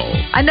Mayo.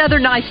 Another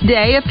nice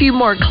day, a few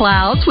more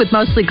clouds. With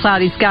mostly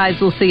cloudy skies,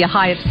 we'll see a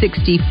high of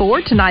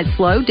 64. Tonight's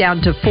low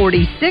down to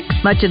 46.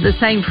 Much of the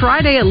same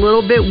Friday, a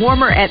little bit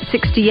warmer at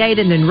 68,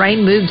 and then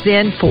rain moves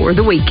in for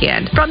the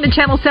weekend. From the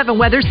Channel 7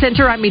 Weather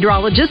Center, I'm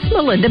meteorologist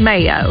Melinda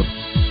Mayo.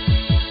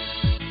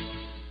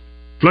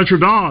 Fletcher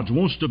Dodge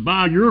wants to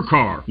buy your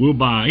car. We'll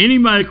buy any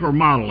make or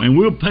model, and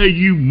we'll pay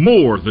you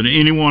more than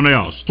anyone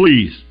else.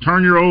 Please,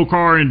 turn your old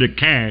car into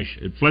cash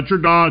at Fletcher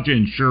Dodge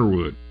in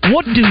Sherwood.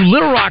 What do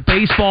Little Rock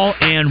Baseball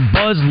and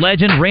Buzz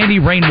legend Randy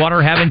Rainwater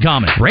have in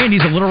common?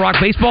 Randy's a Little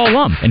Rock Baseball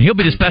alum, and he'll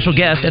be the special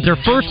guest at their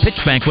first pitch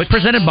banquet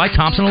presented by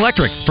Thompson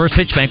Electric. First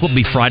pitch banquet will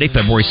be Friday,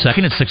 February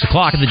 2nd at 6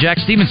 o'clock at the Jack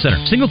Stevens Center.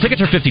 Single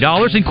tickets are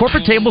 $50, and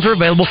corporate tables are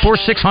available for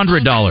 $600.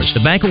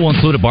 The banquet will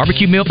include a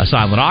barbecue meal, a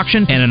silent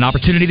auction, and an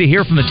opportunity to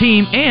hear from the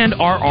team and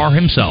RR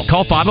himself.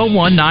 Call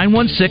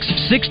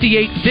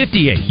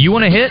 501-916-6858. You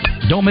want to hit?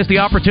 Don't miss the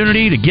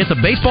opportunity to get the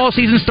baseball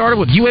season started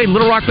with UA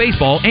Little Rock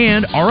Baseball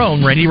and our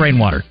own Randy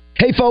Rainwater.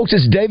 Hey folks,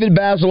 it's David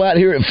Basil out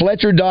here at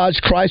Fletcher Dodge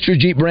Chrysler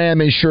Jeep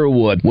Ram in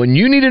Sherwood. When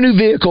you need a new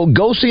vehicle,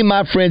 go see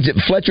my friends at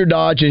Fletcher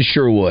Dodge in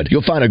Sherwood.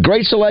 You'll find a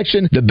great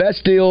selection, the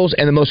best deals,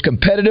 and the most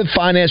competitive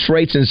finance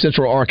rates in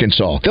Central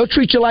Arkansas. They'll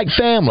treat you like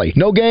family.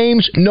 No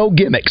games, no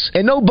gimmicks,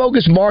 and no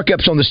bogus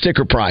markups on the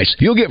sticker price.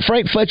 You'll get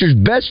Frank Fletcher's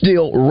best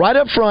deal right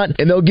up front,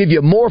 and they'll give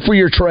you more for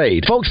your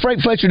trade. Folks,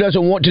 Frank Fletcher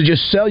doesn't want to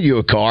just sell you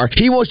a car.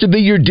 He wants to be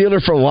your dealer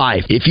for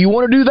life. If you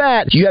want to do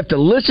that, you have to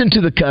listen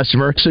to the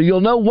customer so you'll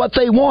know what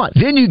they want.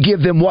 Then you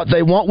give them what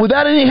they want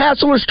without any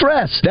hassle or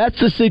stress. That's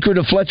the secret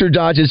of Fletcher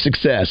Dodge's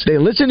success. They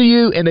listen to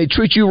you and they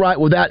treat you right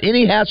without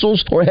any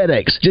hassles or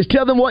headaches. Just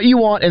tell them what you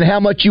want and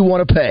how much you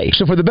want to pay.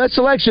 So for the best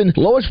selection,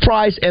 lowest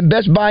price, and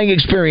best buying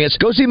experience,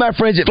 go see my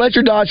friends at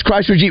Fletcher Dodge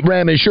Chrysler Jeep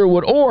Ram in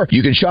Sherwood, or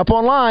you can shop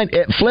online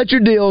at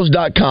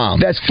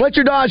FletcherDeals.com. That's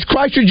Fletcher Dodge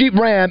Chrysler Jeep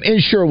Ram in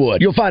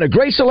Sherwood. You'll find a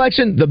great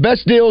selection, the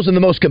best deals, and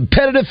the most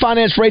competitive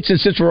finance rates in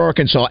Central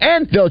Arkansas,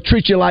 and they'll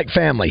treat you like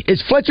family.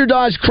 It's Fletcher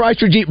Dodge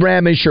Chrysler Jeep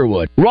Ram in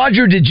Sherwood.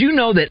 Roger, did you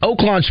know that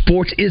Oaklawn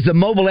Sports is the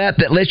mobile app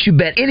that lets you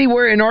bet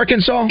anywhere in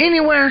Arkansas?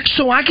 Anywhere,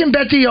 so I can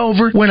bet the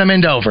over when I'm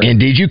in Dover.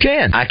 Indeed you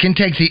can. I can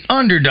take the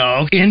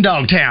underdog in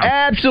Dogtown.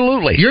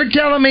 Absolutely. You're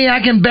telling me I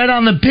can bet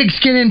on the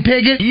Pigskin and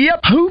Piggott? Yep.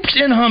 Hoops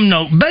in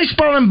Humnoke,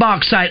 baseball in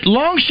Bauxite,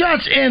 long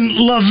shots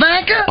in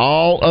Lavaca?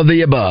 All of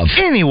the above.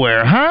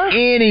 Anywhere, huh?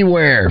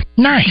 Anywhere.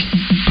 Nice.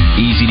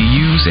 Easy to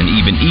use and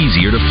even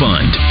easier to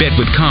fund. Bet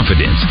with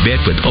confidence. Bet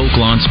with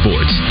Oaklawn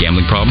Sports.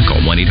 Gambling problem? Call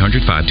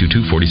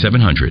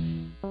 1-800-522-4700.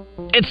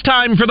 It's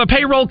time for the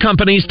payroll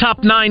company's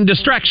top 9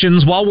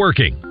 distractions while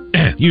working.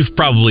 client, you've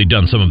probably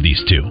done some of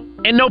these too.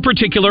 In no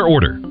particular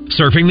order.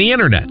 Surfing the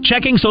internet,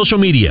 checking social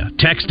media,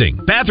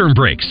 texting, bathroom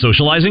breaks,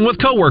 socializing with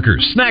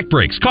coworkers, snack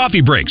breaks,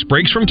 coffee breaks,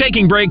 breaks from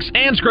taking breaks,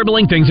 and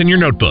scribbling things in your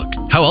notebook.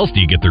 How else do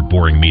you get through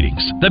boring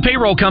meetings? The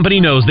payroll company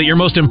knows that your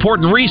most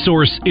important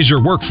resource is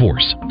your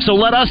workforce. So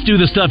let us do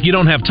the stuff you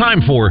don't have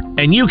time for,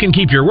 and you can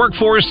keep your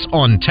workforce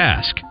on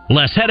task.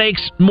 Less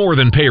headaches, more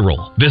than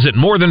payroll. Visit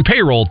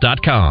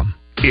morethanpayroll.com.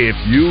 If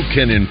you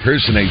can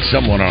impersonate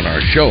someone on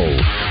our show,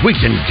 we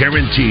can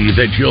guarantee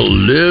that you'll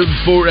live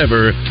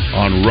forever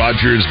on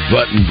Roger's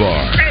Button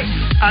Bar. Hey,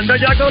 I know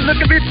y'all gonna look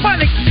at me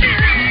funny,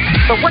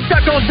 but what y'all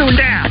gonna do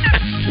now?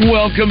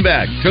 Welcome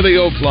back to the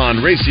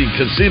Oaklawn Racing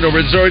Casino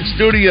Resort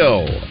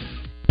Studio.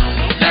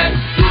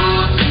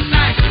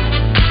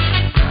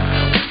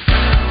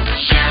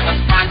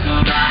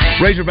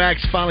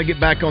 Razorbacks finally get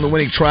back on the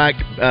winning track,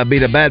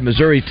 beat a bad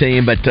Missouri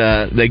team, but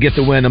they get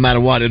the win no matter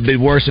what. It'd be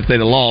worse if they'd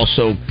have lost,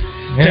 so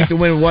take the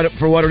win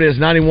for what it is,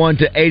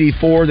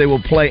 91-84. They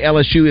will play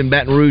LSU in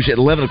Baton Rouge at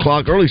 11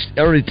 o'clock,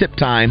 early tip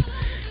time.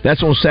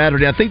 That's on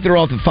Saturday. I think they're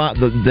off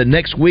the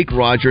next week,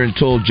 Roger,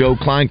 until Joe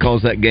Klein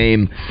calls that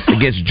game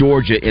against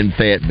Georgia in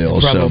Fayetteville.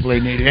 Probably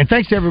needed. And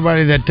thanks to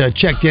everybody that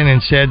checked in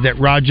and said that,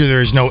 Roger,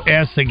 there is no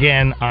S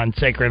again on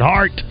Sacred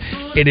Heart.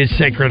 It is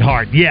Sacred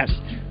Heart. Yes.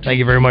 Thank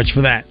you very much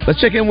for that.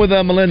 Let's check in with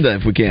Melinda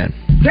if we can.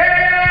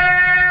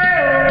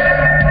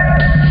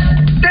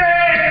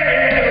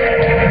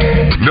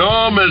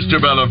 No,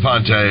 Mr.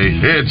 Belafonte,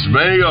 it's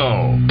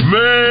Mayo.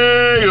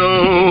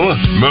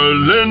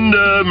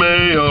 Melinda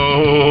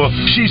Mayo.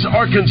 She's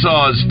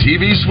Arkansas's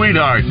TV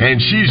sweetheart, and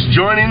she's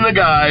joining the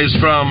guys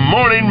from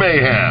Morning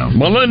Mayhem.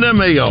 Melinda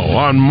Mayo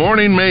on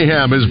Morning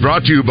Mayhem is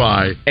brought to you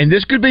by... And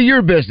this could be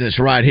your business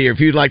right here. If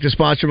you'd like to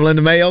sponsor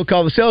Melinda Mayo,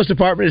 call the sales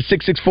department at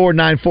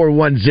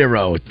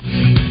 664-9410.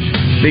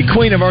 The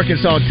queen of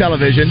Arkansas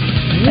television.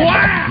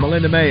 Wow!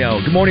 Melinda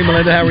Mayo. Good morning,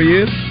 Melinda. How are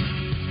you?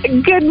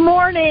 Good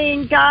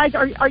morning, guys.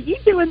 Are you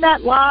doing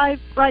that live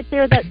right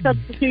there? That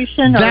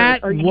substitution?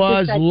 That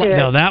was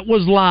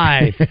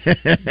live,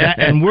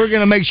 and we're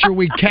going to make sure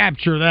we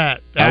capture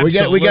that. We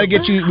got to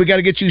get you. We got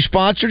to get you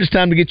sponsored. It's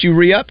time to get you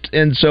re-upped.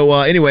 And so,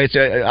 anyway, it's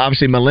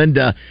obviously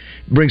Melinda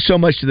brings so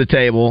much to the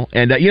table.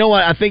 And you know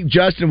what? I think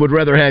Justin would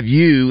rather have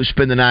you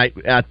spend the night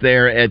out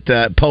there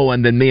at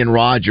Poland than me and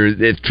Roger,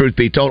 if truth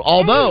be told.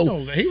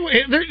 Although he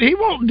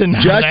won't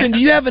deny Justin, that.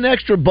 do you have an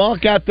extra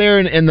bunk out there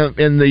in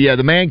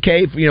the man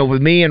cave? You know,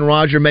 with me and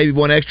Roger, maybe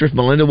one extra if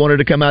Melinda wanted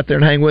to come out there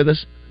and hang with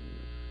us.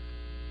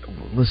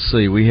 Let's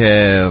see, we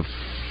have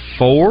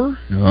 4.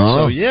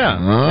 So yeah.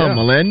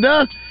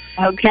 Melinda.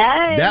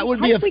 Okay. That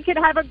would be we could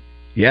have a.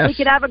 Yes. We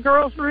could have a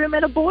girl's room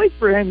and a boy's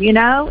room,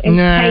 and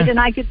Kate and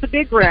I get the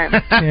big room.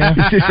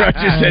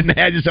 Roger said,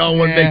 "Nah, just all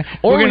one big."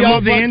 Or we're going to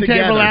move the end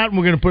table out, and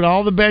we're going to put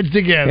all the beds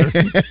together.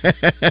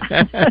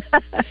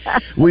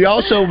 We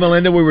also,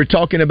 Melinda, we were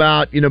talking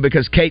about,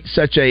 because Kate's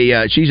such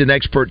she's an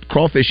expert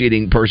crawfish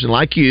eating person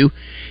like you.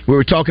 We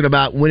were talking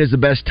about when is the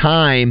best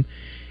time.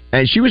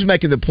 And she was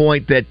making the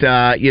point that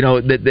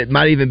that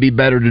might even be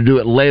better to do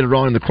it later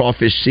on in the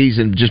crawfish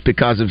season, just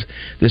because of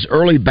this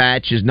early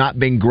batch has not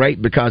been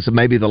great because of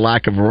maybe the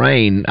lack of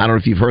rain. I don't know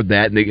if you've heard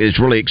that, and it's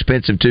really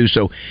expensive too.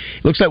 So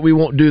it looks like we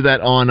won't do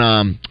that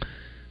on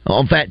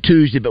Fat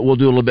Tuesday, but we'll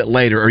do a little bit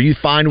later. Are you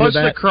fine with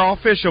that? The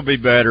crawfish will be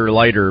better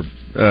later,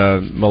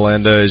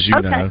 Melinda, as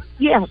you know.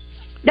 Yeah,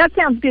 that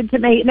sounds good to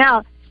me.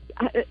 Now,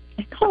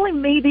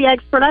 calling me the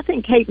expert, I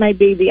think Kate may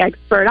be the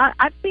expert.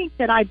 I think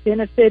that I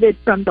benefited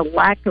from the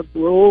lack of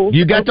rules.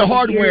 You got the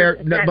hardware,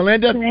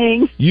 Melinda.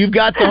 You've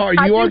got the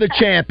hardware. You are the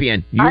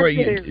champion. You are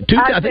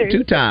I think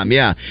 2-time.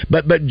 Yeah,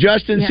 but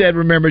Justin said,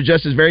 remember,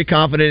 Justin's very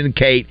confident in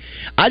Kate.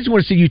 I just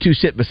want to see you two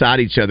sit beside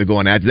each other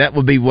going after. That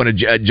would be one of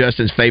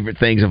Justin's favorite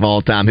things of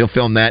all time. He'll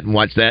film that and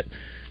watch that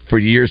for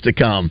years to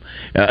come.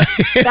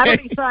 That'll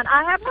be fun.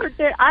 I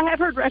have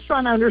heard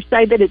restaurant owners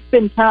say that it's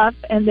been tough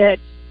and that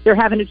they're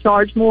having to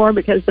charge more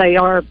because they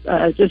are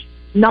just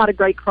not a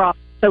great crop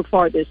so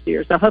far this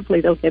year. So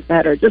hopefully they'll get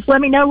better. Just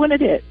let me know when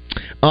it is.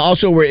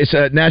 Also, it's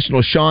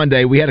National Sean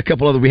Day. We had a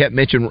couple other we haven't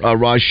mentioned.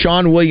 Raj,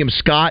 Sean William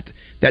Scott,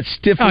 that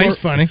Stifler he's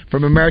funny.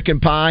 From American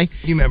Pie.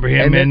 You remember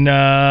him in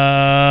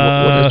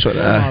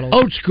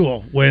Old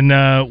School when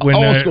Old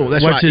School.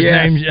 That's what's his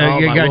name?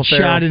 Got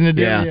shot in the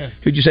day. Yeah.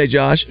 Who'd you say,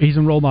 Josh? He's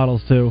in Role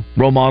Models too.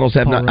 Role Models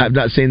I've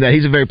not seen that.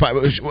 He's a very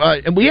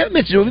and we haven't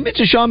mentioned. We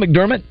mentioned Sean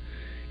McDermott.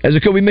 As a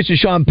coach, we mentioned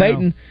Sean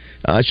Payton,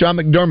 Sean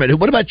McDermott.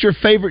 What about your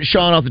favorite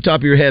Sean off the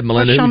top of your head,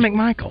 Melinda? Sean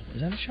McMichael. Is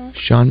that a Sean?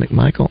 Sean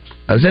McMichael.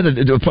 Is that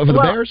for the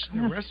Bears?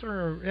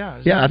 Wrestler,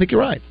 I think you're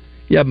right.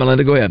 Yeah,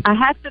 Melinda, go ahead. I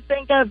have to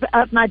think of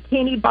my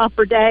teeny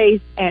bopper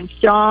days and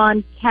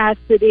Sean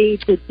Cassidy,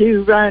 the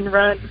do run,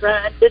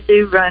 the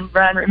do run.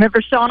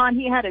 Remember Sean?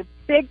 He had a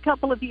big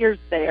couple of years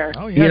there.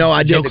 Oh, yeah.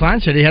 I did. Joe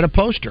Klein said he had a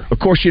poster. Of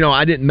course,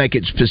 I didn't make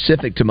it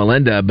specific to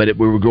Melinda, but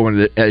we were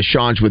going to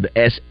Sean's with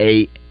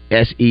the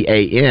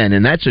SEAN,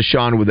 and that's a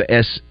Sean with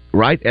the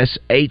right?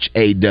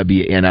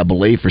 SHAWN, I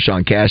believe, for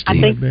Sean Cassidy.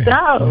 I think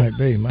so. Might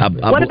be.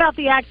 What about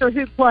the actor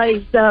who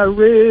plays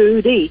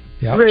Rudy?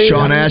 Yep. Rudy.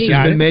 Sean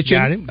Astin's been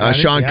mentioned.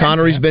 Sean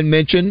Connery's been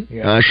mentioned.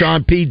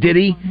 Sean P.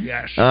 Diddy.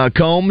 Yes.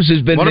 Combs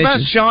has been mentioned. What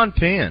about Sean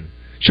Penn?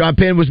 Sean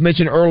Penn was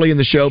mentioned early in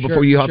the show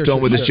before you hopped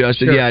on with us,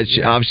 Justin.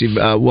 Obviously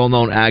a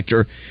well-known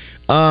actor.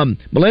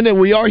 Melinda,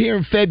 we are here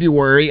in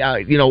February.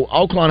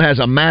 Oaklawn has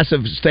a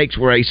massive stakes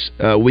race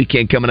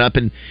weekend coming up,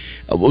 and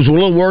I was a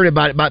little worried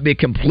about it might be a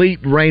complete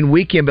rain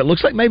weekend, but it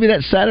looks like maybe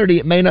that Saturday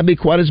it may not be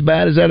quite as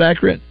bad. Is that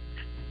accurate?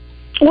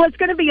 Well, it's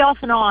going to be off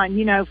and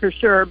on, for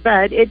sure,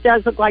 but it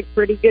does look like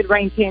pretty good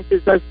rain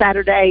chances both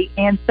Saturday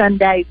and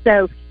Sunday.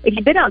 So if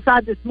you've been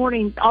outside this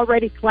morning,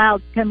 already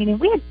clouds coming in.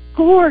 We had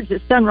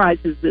gorgeous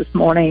sunrises this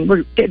morning.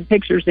 We're getting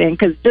pictures in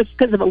because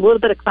of a little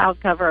bit of cloud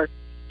cover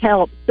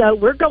helps. So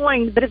we're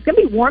going, but it's going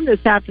to be warm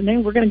this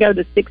afternoon. We're going to go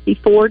to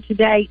 64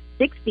 today,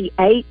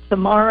 68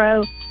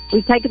 tomorrow.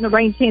 We've taken the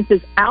rain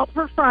chances out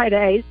for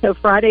Friday, so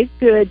Friday's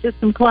good, just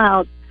some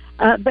clouds.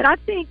 But I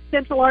think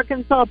Central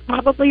Arkansas,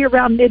 probably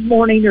around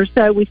mid-morning or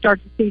so, we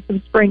start to see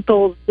some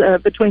sprinkles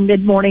between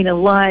mid-morning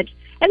and lunch.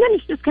 And then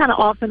it's just kind of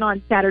off and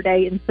on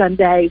Saturday and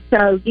Sunday.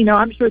 So,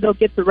 I'm sure they'll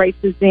get the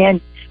races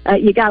in.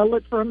 You got to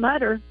look for a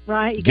mutter,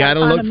 right? You got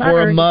to look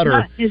for a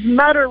mutter. His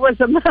mutter was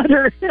a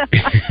mutter.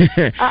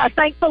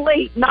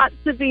 Thankfully, not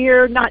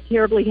severe, not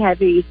terribly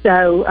heavy.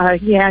 So,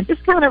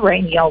 just kind of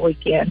rainy all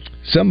weekend.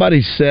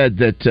 Somebody said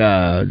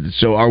that.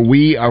 So,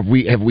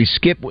 have we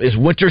skipped? Is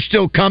winter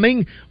still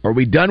coming? Are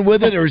we done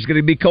with it, or is it going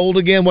to be cold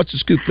again? What's the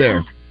scoop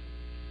there?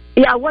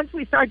 Yeah, once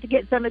we start to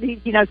get some of these,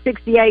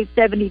 68,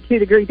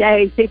 72-degree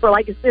days, people are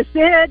like, is this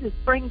it? Is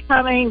spring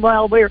coming?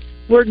 Well, we're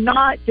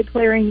not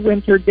declaring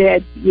winter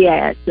dead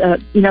yet.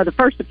 The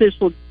first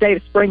official date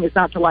of spring is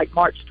not till like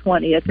March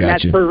 20th, and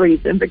that's for a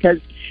reason, because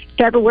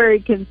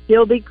February can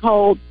still be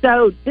cold.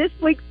 So this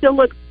week still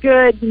looks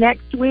good.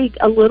 Next week,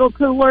 a little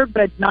cooler,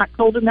 but not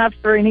cold enough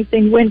for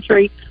anything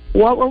wintry.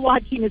 What we're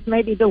watching is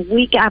maybe the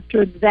week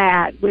after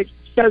that, which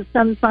shows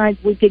some signs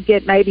we could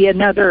get maybe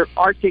another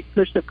Arctic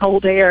push of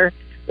cold air,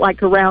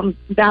 like around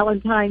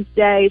Valentine's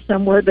Day,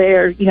 somewhere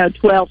there,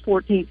 12th,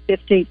 14th,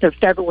 15th of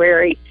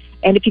February.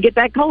 And if you get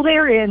that cold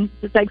air in,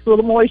 it takes a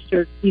little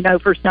moisture,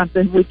 for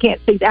something. We can't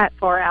see that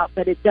far out,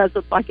 but it does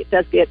look like it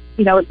does get,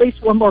 at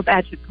least one more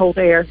batch of cold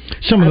air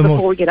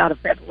before we get out of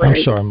February.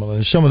 I'm sorry,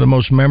 Melinda. Some of the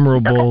most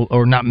memorable,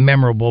 or not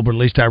memorable, but at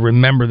least I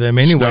remember them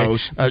anyway.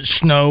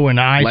 Snow and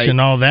ice and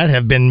all that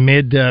have been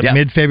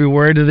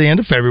mid-February to the end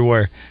of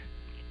February.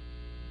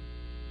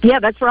 Yeah,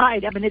 that's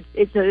right. I mean,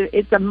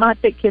 it's a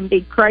month that can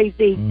be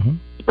crazy. Mm-hmm.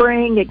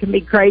 Spring, it can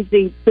be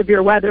crazy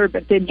severe weather,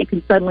 but then you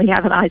can suddenly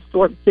have an ice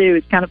storm too.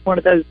 It's kind of one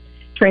of those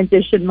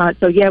transition months.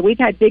 So yeah, we've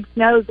had big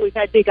snows, we've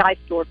had big ice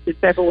storms in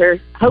February.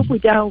 Hope we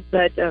don't,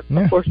 but of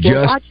course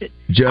we'll watch it.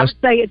 I would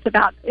say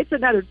it's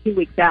another 2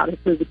 weeks out if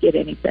we would get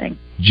anything.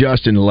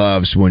 Justin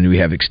loves when we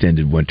have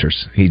extended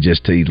winters. He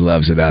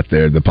loves it out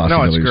there. The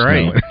possibility.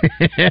 No,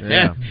 it's great.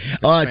 Yeah,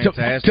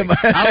 fantastic.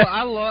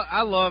 I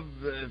love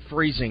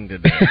freezing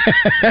today.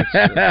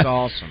 It's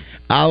awesome.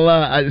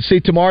 I'll see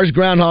tomorrow's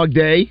Groundhog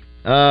Day.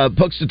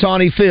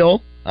 Puxatawny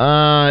Phil.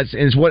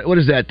 It's what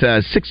is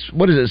that?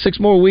 6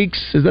 more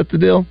weeks? Is that the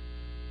deal?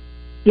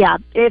 Yeah.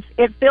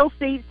 If Phil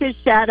sees his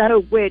shadow,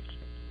 which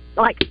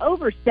like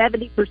over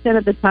 70%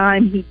 of the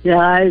time he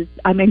does.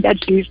 I mean,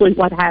 that's usually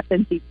what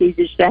happens. He sees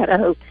his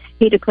shadow.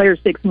 He declares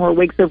 6 more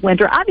weeks of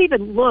winter. I've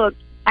even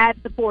looked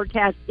at the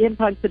forecast in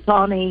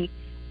Punxsutawney,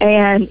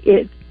 and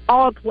it's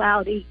all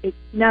cloudy, it's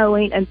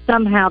snowing, and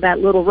somehow that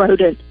little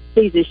rodent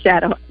sees his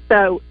shadow.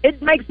 So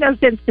it makes no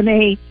sense to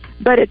me,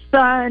 but it's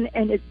fun,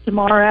 and it's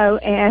tomorrow,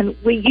 and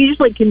we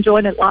usually can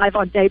join it live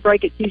on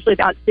Daybreak. It's usually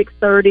about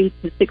 6:30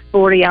 to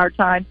 6:40 our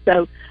time,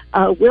 so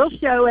we'll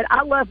show it.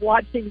 I love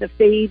watching the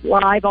feed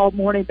live all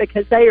morning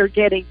because they are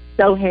getting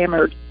so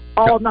hammered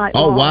all night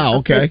long. Oh, wow,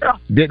 okay.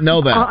 Didn't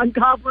know that. On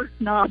Cobbler's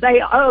Knob. They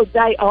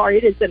are.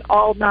 It is an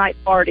all-night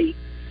party.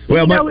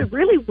 Well, it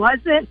really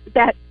wasn't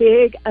that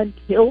big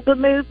until the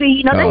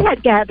movie. They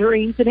had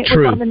gatherings, and it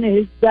was on the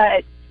news,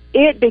 but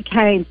it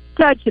became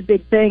such a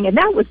big thing, and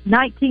that was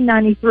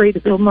 1993, the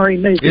Bill Murray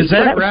movie. Is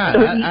that right?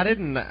 I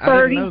didn't know that.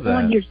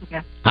 31 years ago.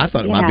 I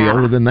thought it might be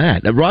older than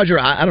that. Roger,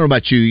 I don't know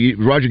about you.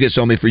 Roger gets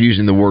on me for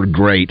using the word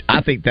great.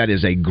 I think that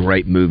is a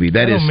great movie.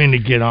 I don't mean to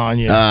get on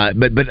you.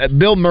 But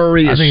Bill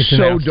Murray is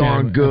so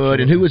darn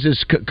good. Absolutely. And who was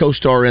his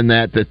co-star in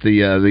that the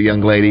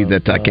young lady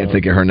that I can't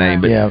think of her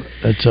name. But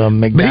it's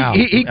McDowell.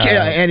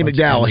 Andy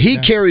McDowell. He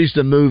carries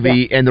the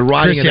movie and the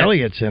writing. Chris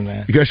Elliott's in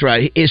that. That's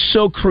right. It's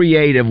so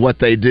creative what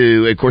they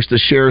do. Of course, the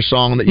Cher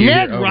song that you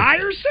Ned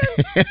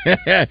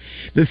Ryerson?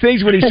 The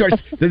things when he starts,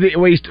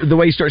 the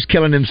way he starts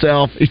killing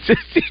himself, he's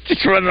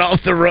just running off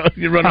the road. Off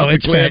the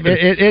cliff.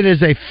 It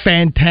is a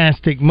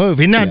fantastic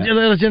movie. Now,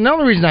 listen, the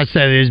only reason I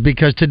said it is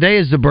because today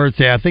is the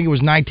birthday. I think it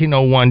was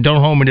 1901.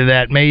 Don't hold me to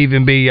that. May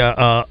even be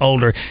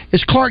older.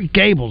 It's Clark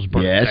Gable's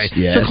birthday.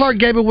 Yes. So Clark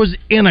Gable was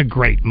in a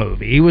great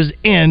movie. He was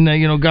in,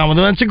 Gone with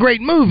the Wind. It's a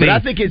great movie. But I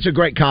think it's a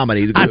great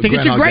comedy. I think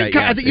it's a great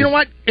comedy. You know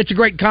what? It's a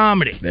great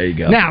comedy. There you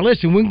go. Now,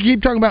 listen, we can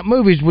keep talking about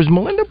movies. Was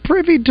Melinda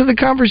privy to the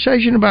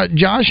conversation about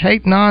Josh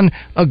hating on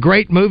a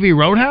great movie,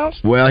 Roadhouse?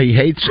 Well, he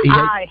hates.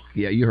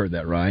 Yeah, you heard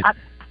that right.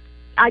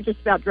 I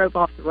just about drove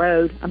off the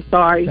road. I'm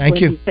sorry. Thank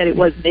when you. He said it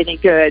wasn't any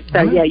good.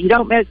 So, yeah, you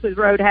don't mess with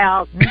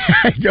Roadhouse.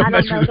 I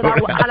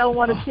don't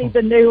want to see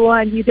the new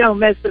one. You don't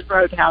mess with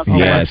Roadhouse.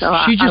 Yes. So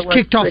she just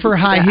kicked off her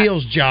high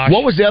heels, Josh.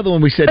 What was the other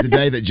one we said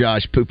today that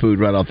Josh poo-pooed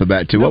right off the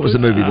bat, too? What was the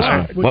movie this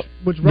one?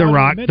 The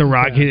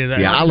Rock.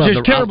 Yeah, I love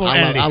just terrible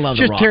editing. I love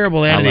The Just Rock.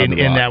 terrible editing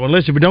in that one.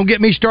 Listen, but don't get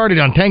me started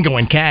on Tango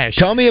and Cash.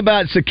 Tell me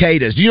about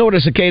cicadas. Do you know what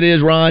a cicada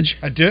is, Raj?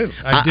 I do.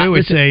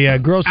 It's a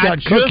Girl Scout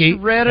cookie. I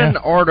just read an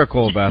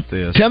article about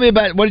this. Tell me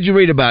about, what did you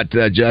read about,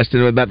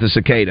 Justin, about the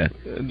cicada?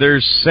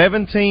 There's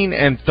 17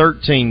 and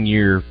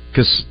 13-year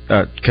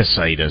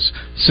cicadas.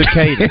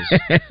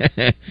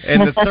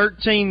 And the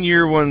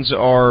 13-year ones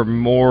are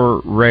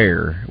more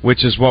rare,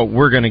 which is what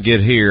we're going to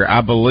get here,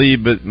 I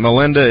believe. But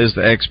Melinda is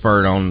the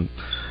expert on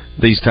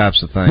these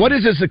types of things. What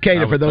is a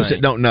cicada for those that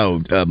don't know,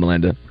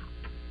 Melinda?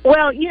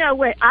 Well,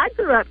 I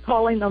grew up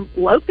calling them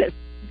locusts.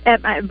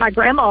 At my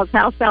grandma's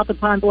house south of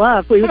Pine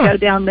Bluff, we would go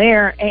down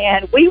there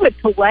and we would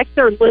collect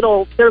their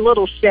little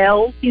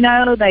shells.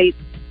 They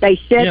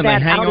shed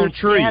that outer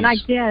skin, I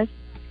guess.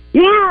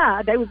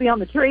 Yeah, they would be on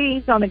the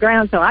trees, on the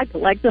ground. So I'd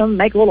collect them,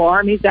 make little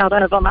armies out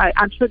of them.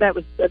 I'm sure that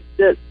was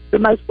the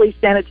most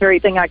least sanitary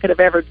thing I could have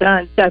ever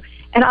done. So,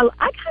 and I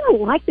kind of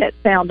like that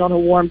sound on a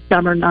warm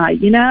summer night.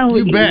 You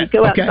bet.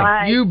 Go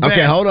outside. You bet.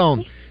 Okay, hold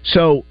on.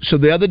 So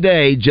the other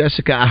day,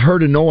 Jessica, I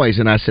heard a noise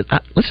and I said,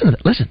 "Listen to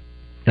that, listen."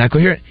 And I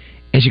could hear it.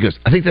 And she goes,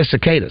 "I think that's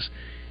cicadas."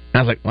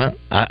 And I was like, "Well,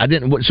 I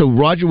didn't." So,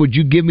 Roger, would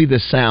you give me the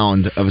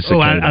sound of a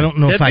cicada? I don't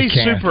know if I can.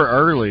 It'd be super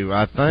early,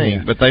 I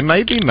think, but they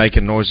may be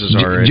making noises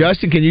already.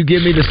 Justin, can you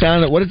give me the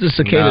sound? What is the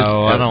cicada?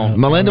 No, I don't.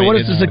 Melinda, what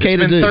does the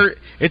cicada do?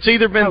 It's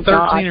either been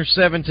 13 or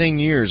 17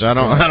 years. I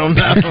don't know.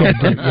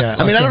 Yeah.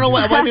 I mean, I don't know.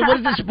 What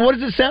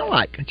does it sound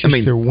like? Just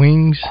their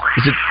wings.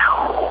 Is it?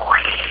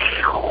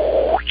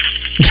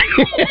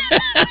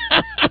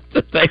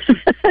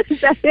 Is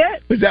that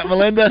it? Was that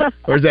Melinda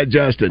or is that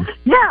Justin?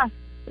 Yeah.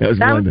 That was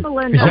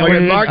Melinda.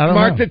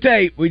 Mark the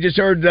tape. We just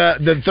heard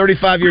the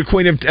 35-year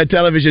queen of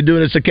television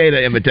doing a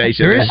cicada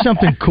imitation. There is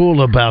something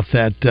cool about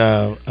that.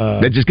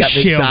 That just got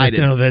me excited.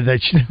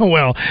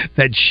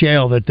 That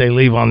shell that they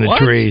leave on the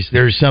trees.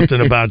 There's something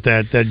about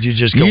that you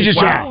just go,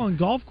 wow. On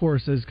golf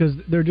courses because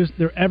they're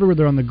everywhere.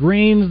 They're on the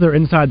greens. They're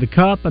inside the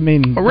cup. I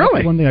mean,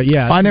 really? One thing,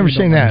 I've never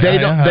seen that.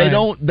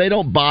 They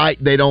don't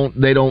bite. They don't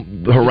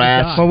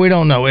harass. Well, we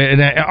don't know.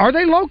 Are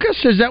they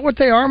locusts? Is that what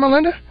they are,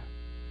 Melinda?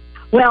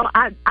 Well,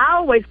 I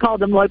always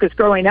called them locusts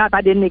growing up.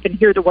 I didn't even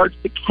hear the word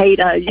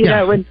cicada,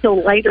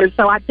 until later.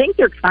 So I think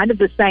they're kind of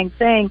the same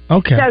thing.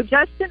 Okay. So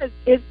Justin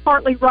is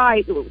partly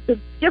right. The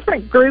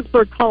different groups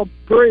are called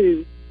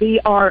broods,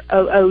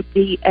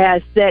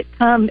 BROODS, that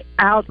come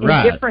out in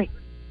different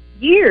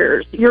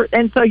years.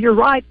 And so you're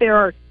right. There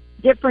are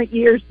different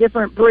years,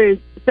 different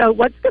broods. So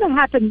what's going to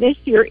happen this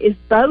year is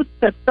both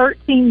the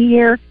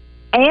 13-year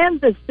and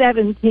the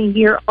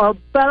 17-year are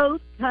both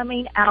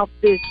coming out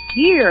this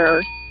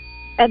year.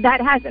 And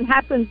that hasn't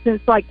happened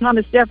since,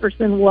 Thomas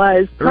Jefferson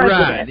was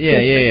president. Right,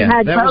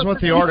 yeah. That was what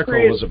the article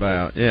was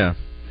about, yeah.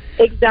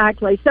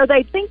 Exactly. So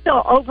they think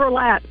they'll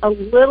overlap a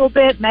little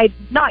bit, maybe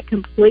not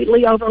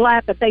completely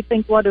overlap, but they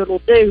think what it'll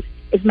do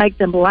is make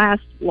them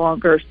last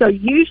longer. So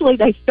usually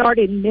they start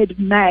in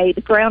mid-May.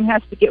 The ground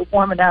has to get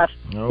warm enough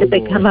that they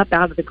come up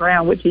out of the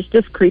ground, which is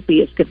just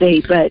creepy as could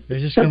be. But they're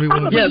just going to be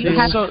one of those.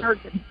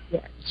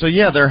 So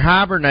they're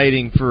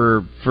hibernating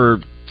for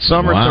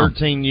some are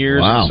 13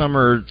 years, and some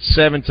are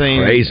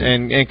 17. Crazy.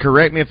 And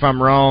correct me if I'm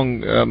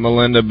wrong,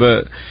 Melinda,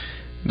 but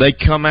they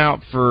come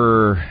out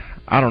for,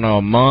 I don't know,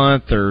 a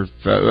month or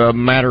a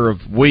matter of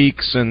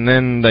weeks, and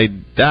then they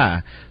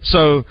die.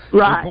 So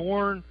they're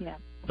born,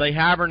 they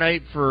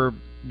hibernate for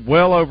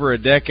well over a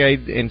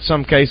decade, in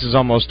some cases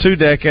almost 2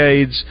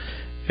 decades,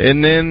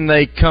 and then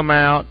they come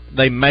out,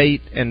 they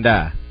mate, and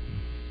die.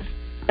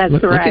 That's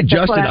look correct. Look at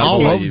Justin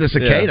all over the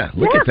cicada.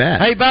 Look at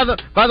that. Hey, by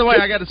the way,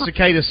 I got a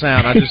cicada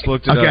sound. I just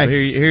looked it up. Here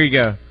you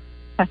go.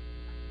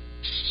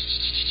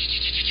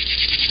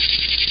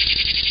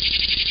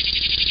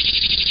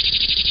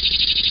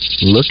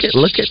 Look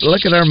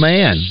at our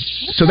man.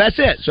 So that's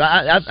it. So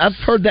I've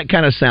heard that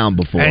kind of sound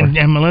before. And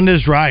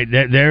Melinda's right.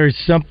 There is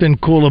something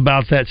cool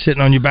about that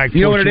sitting on your back porch.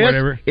 You know what it is?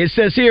 Whatever. It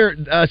says here,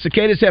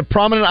 cicadas have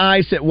prominent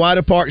eyes, sit wide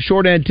apart,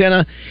 short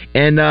antenna,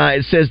 and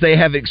it says they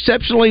have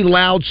exceptionally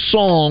loud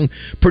song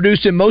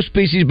produced in most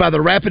species by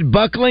the rapid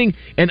buckling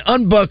and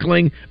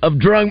unbuckling of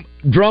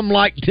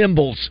drum-like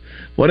timbals,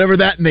 whatever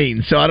that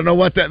means. So I don't know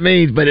what that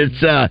means, but it's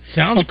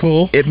sounds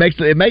cool.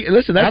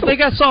 Listen, I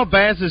think I saw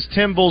Baz's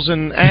timbals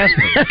in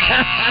Aspen.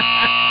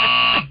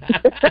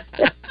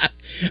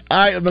 All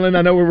right, Melinda,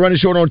 I know we're running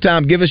short on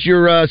time. Give us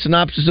your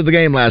synopsis of the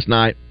game last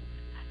night.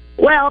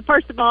 Well,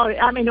 first of all,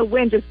 the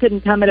wind just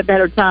couldn't come at a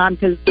better time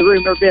because the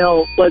rumor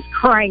mill was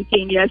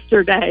cranking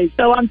yesterday.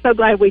 So I'm so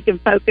glad we can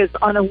focus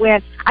on a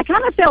win. I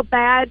kind of felt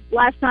bad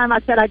last time I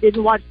said I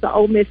didn't watch the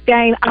Ole Miss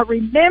game. I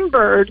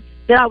remembered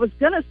that I was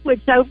going to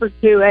switch over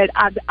to it.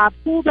 I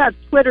pulled up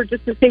Twitter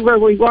just to see where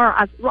we were.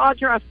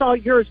 Roger, I saw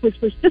yours, which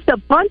was just a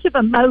bunch of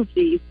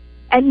emojis,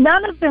 and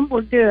none of them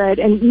were good,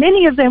 and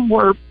many of them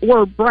were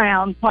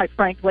brown, quite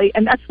frankly,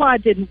 and that's why I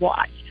didn't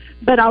watch.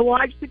 But I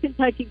watched the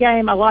Kentucky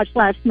game. I watched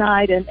last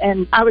night,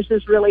 and I was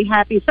just really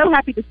happy. So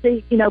happy to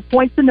see,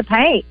 points in the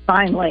paint,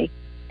 finally.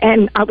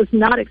 And I was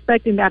not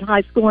expecting that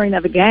high scoring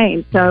of a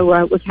game, so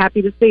I was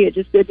happy to see it.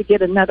 Just good to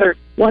get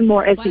one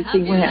more SEC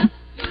win.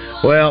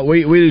 Well,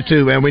 we do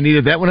too, man. We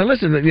needed that one. And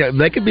listen,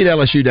 they could beat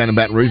LSU down in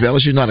Baton Rouge.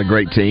 LSU's not a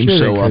great team.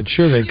 Sure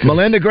they could.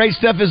 Melinda, great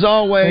stuff as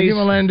always. Thank you,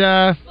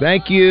 Melinda.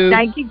 Thank you.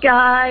 Thank you,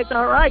 guys.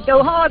 All right,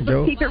 go Hogs.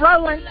 Let's keep it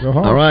rolling.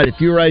 All right, if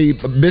you're a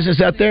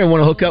business out there and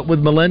want to hook up with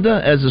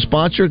Melinda as a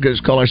sponsor,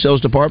 just call our sales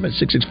department,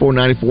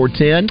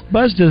 664-9410.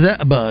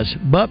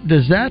 Bub,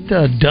 does that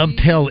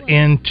dovetail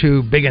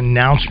into big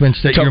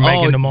announcements that you're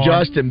making tomorrow?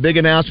 Justin, big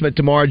announcement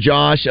tomorrow,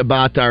 Josh,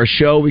 about our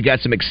show. We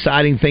got some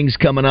exciting things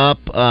coming up.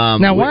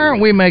 Now, why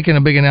aren't we making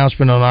a big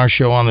announcement on our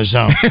show on the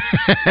Zone?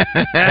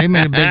 They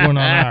made a big one on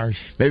ours.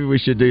 Maybe we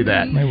should do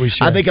that. Maybe we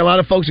should. I think a lot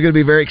of folks are going to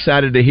be very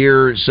excited to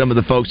hear some of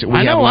the folks that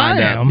we have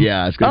lined up.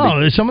 Yeah, it's going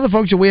to be. Some of the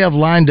folks that we have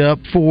lined up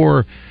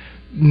for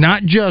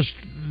not just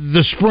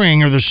the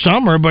spring or the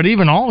summer, but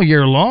even all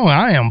year long.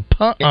 I am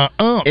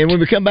And when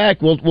we come back,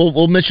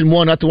 we'll mention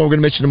one, not the one we're going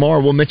to mention tomorrow.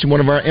 We'll mention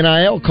one of our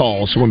NIL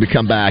calls when we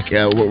come back.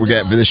 What we're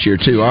getting for this year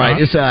too. All right,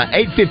 it's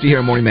 8:50 here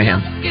in Morning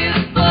Mayhem.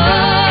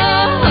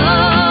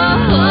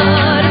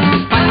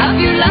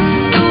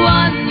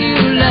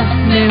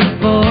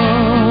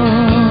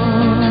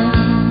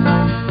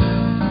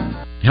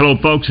 Hello,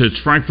 folks. It's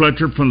Frank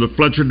Fletcher from the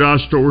Fletcher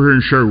Dodge store here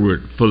in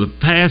Sherwood. For the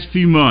past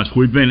few months,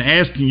 we've been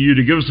asking you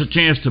to give us a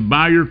chance to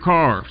buy your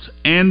cars,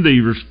 and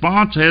the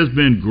response has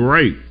been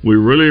great. We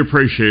really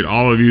appreciate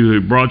all of you who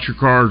brought your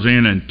cars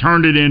in and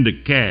turned it into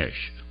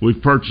cash.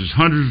 We've purchased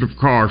hundreds of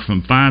cars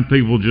from fine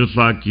people just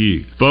like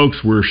you.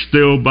 Folks, we're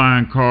still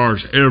buying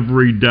cars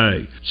every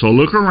day. So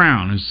look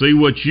around and see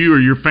what you or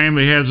your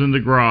family has in the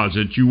garage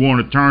that you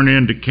want to turn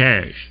into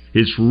cash.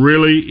 It's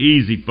really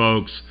easy,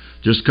 folks.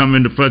 Just come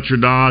into Fletcher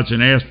Dodge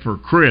and ask for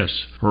Chris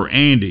or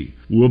Andy.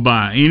 We'll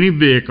buy any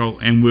vehicle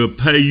and we'll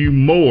pay you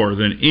more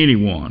than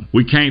anyone.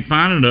 We can't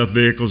find enough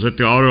vehicles at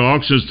the auto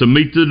auctions to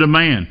meet the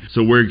demand,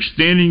 so we're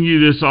extending you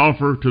this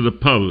offer to the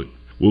public.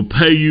 We'll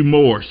pay you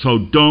more, so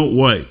don't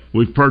wait.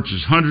 We've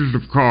purchased hundreds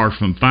of cars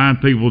from fine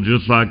people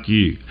just like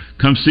you.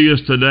 Come see us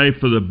today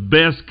for the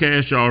best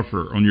cash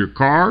offer on your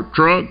car,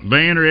 truck,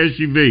 van, or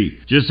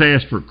SUV. Just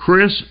ask for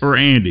Chris or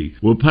Andy.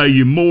 We'll pay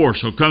you more,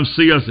 so come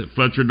see us at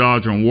Fletcher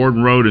Dodge on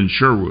Warden Road in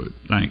Sherwood.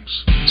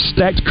 Thanks.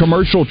 Stacked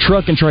Commercial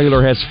Truck and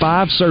Trailer has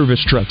 5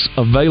 service trucks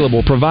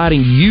available,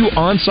 providing you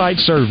on-site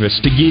service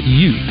to get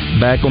you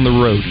back on the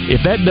road.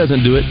 If that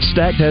doesn't do it,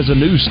 Stacked has a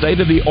new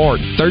state-of-the-art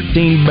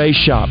 13-bay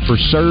shop for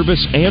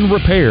service and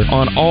repair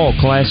on all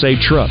Class A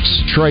trucks,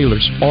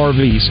 trailers,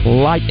 RVs,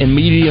 light and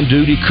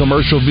medium-duty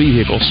commercial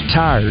vehicles,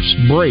 tires,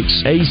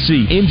 brakes,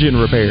 AC, engine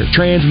repair,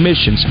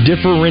 transmissions,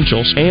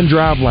 differentials, and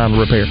driveline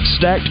repair.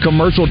 Stacked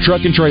Commercial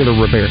Truck and Trailer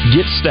Repair.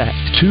 Get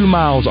Stacked 2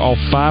 miles off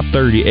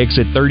 530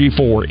 exit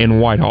 34 in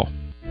Whitehall.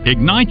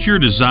 Ignite your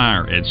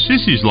desire at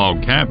Sissy's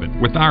Log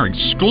Cabin with our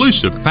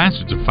exclusive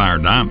Facets of Fire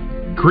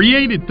Diamond.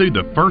 Created through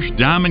the first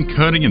diamond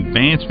cutting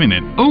advancement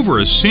in over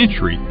a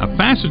century, a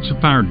Facets of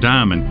Fire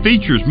Diamond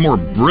features more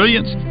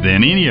brilliance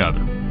than any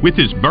other. With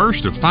its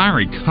burst of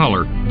fiery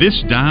color,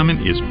 this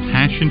diamond is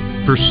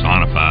passion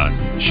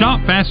personified.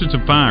 Shop Facets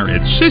of Fire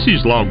at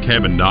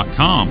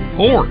sissyslogcabin.com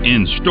or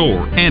in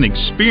store and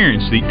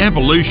experience the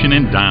evolution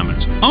in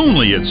diamonds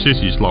only at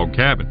Sissy's Log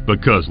Cabin,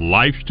 because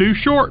life's too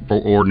short for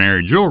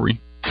ordinary jewelry.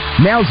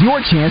 Now's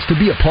your chance to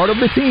be a part of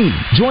the team.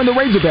 Join the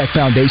Razorback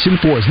Foundation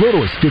for as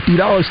little as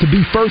 $50 to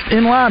be first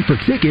in line for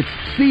tickets,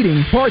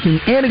 seating, parking,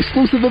 and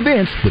exclusive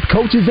events with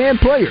coaches and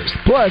players.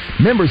 Plus,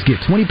 members get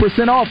 20%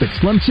 off at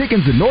Slim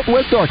Chickens in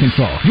Northwest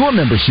Arkansas. Your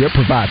membership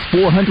provides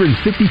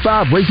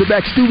 465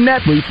 Razorback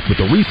student-athletes with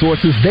the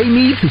resources they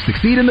need to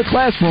succeed in the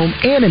classroom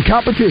and in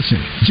competition.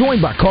 Join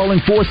by calling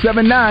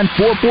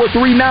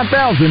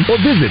 479-443-9000 or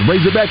visit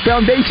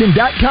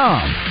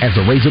RazorbackFoundation.com. As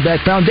a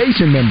Razorback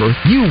Foundation member,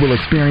 you will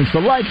experience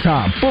a lifetime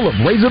full of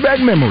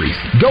Razorback memories.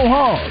 Go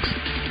Hogs!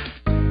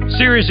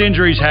 Serious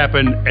injuries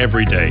happen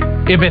every day.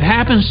 If it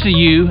happens to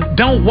you,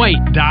 don't wait.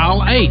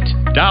 Dial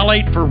 8. Dial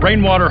 8 for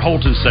Rainwater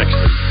Holton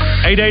Sexton.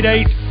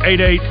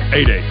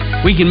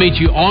 888-8888. We can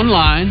meet you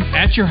online,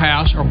 at your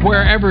house, or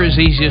wherever is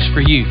easiest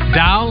for you.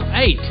 Dial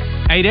 8.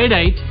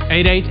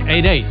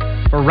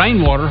 888-8888 for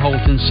Rainwater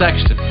Holton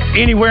Sexton.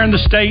 Anywhere in the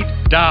state,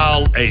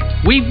 dial 8.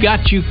 We've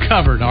got you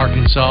covered,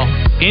 Arkansas.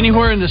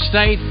 Anywhere in the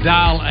state,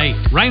 dial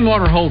 8.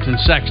 Rainwater Holton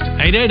Sexton.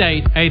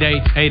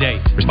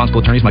 888-8888.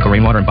 Responsible attorneys Michael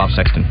Rainwater and Bob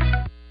Sexton.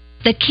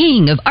 The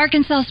king of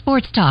Arkansas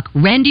sports talk,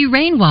 Randy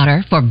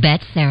Rainwater for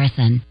Bet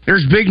Saracen.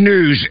 There's big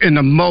news in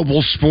the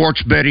mobile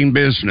sports betting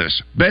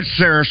business. Bet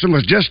Saracen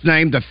was just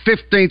named the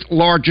 15th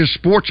largest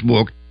sports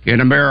book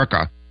in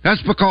America.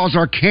 That's because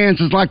our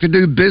Kansans like to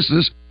do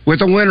business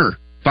with a winner.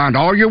 Find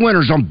all your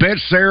winners on Bet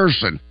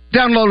Saracen.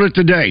 Download it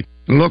today.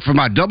 and look for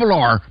my Double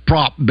R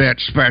prop bet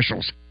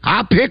specials.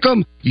 I pick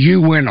 'em,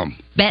 you win 'em.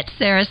 Bet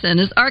Saracen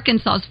is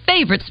Arkansas's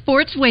favorite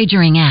sports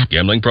wagering app.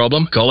 Gambling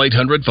problem? Call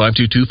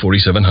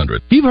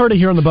 800-522-4700. You've heard it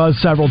here on the Buzz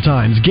several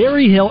times.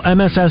 Gary Hill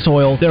MSS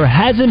Oil. There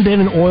hasn't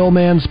been an oil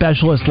man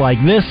specialist like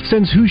this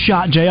since Who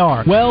Shot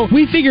JR. Well,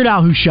 we figured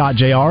out who shot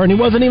JR, and he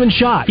wasn't even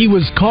shot. He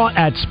was caught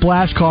at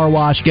Splash Car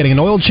Wash getting an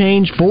oil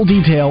change, full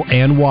detail,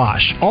 and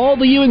wash. All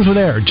the Ewings were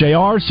there.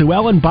 JR, Sue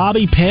Ellen,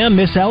 Bobby, Pam,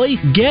 Miss Ellie.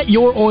 Get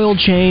your oil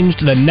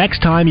changed the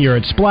next time you're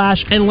at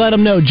Splash and let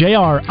them know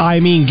JR,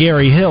 I mean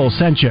Gary Hill,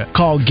 sent you.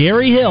 Call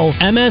Gary Hill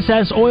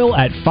MSS Oil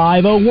at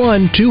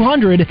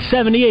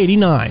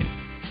 501-200-7089.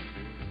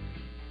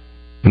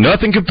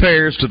 Nothing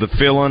compares to the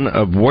feeling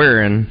of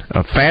wearing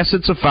a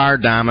Facets of Fire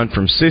diamond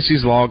from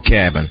Sissy's Log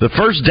Cabin. The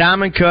first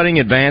diamond cutting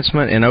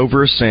advancement in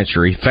over a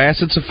century,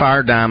 Facets of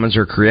Fire diamonds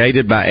are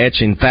created by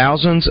etching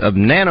thousands of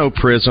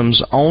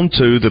nanoprisms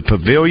onto the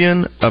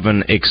pavilion of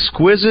an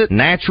exquisite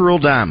natural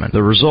diamond.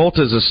 The result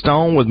is a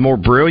stone with more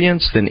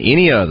brilliance than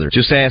any other.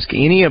 Just ask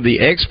any of the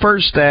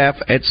expert staff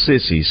at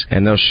Sissy's,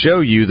 and they'll show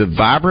you the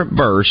vibrant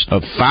burst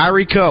of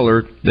fiery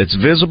color that's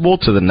visible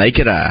to the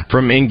naked eye.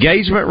 From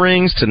engagement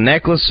rings to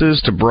necklaces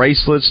to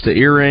bracelets to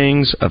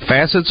earrings, a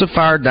Facets of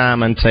Fire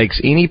diamond takes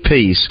any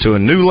piece to a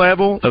new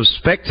level of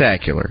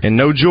spectacular, and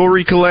no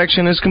jewelry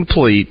collection is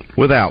complete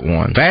without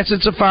one.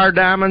 Facets of Fire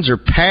diamonds are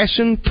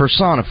passion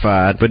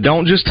personified, but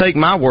don't just take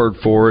my word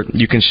for it.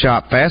 You can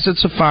shop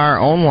Facets of Fire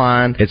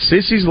online at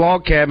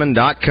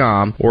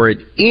sissyslogcabin.com or at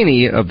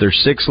any of their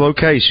 6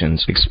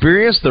 locations.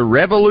 Experience the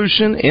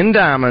revolution in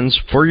diamonds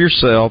for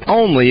yourself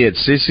only at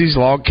Sissy's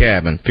Log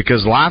Cabin,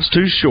 because life's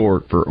too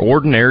short for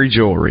ordinary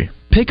jewelry.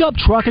 Pickup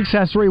Truck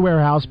Accessory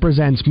Warehouse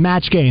presents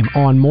Match Game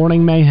on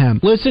Morning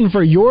Mayhem. Listen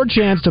for your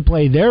chance to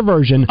play their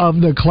version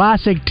of the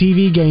classic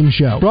TV game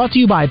show. Brought to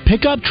you by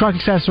Pickup Truck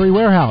Accessory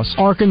Warehouse,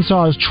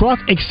 Arkansas's truck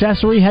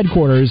accessory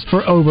headquarters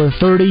for over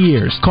 30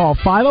 years. Call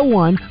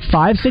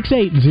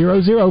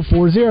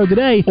 501-568-0040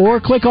 today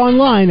or click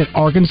online at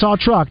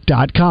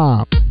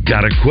arkansastruck.com.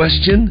 Got a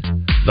question?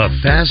 The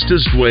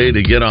fastest way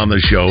to get on the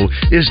show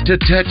is to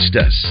text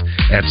us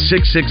at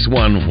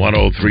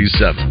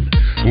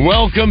 661-1037.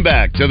 Welcome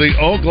back to the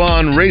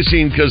Oaklawn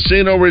Racing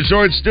Casino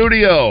Resort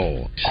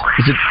Studio.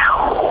 Is it...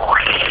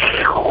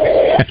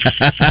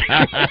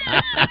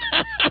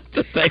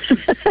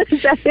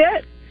 Is that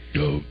it?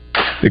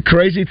 The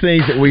crazy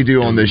things that we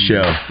do on this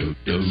show.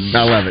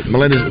 I love it.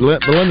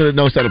 Melinda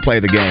knows how to play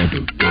the game.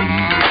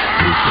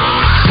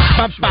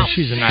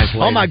 She's a nice lady.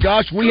 Oh my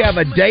gosh, we have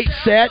a date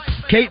set.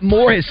 Kate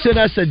Moore has sent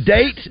us a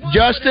date.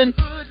 Justin,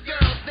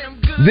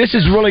 this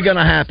is really going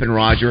to happen,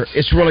 Roger.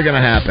 It's really going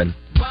to happen.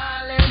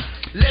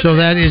 So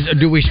that is,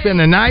 do we spend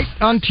the night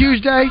on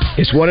Tuesday?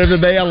 It's whatever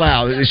they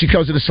allow. She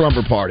goes to the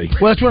slumber party.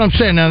 Well, that's what I'm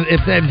saying. Now,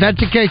 if that's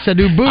the case, I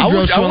do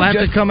Boudreaux, so we'll have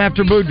to come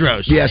after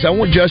Boudreaux. Yes, I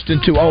want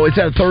Justin to. Oh, is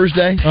that a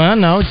Thursday?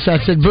 No, I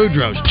said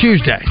Boudreaux.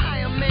 Tuesday.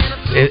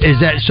 Is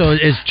that so?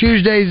 Is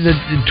Tuesday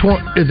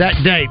that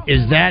date?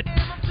 Is that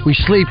we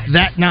sleep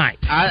that night?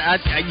 I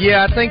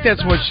think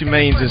that's what she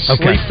means. Is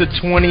sleep the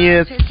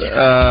 20th,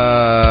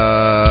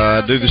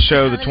 do the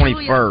show the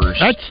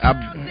 21st. I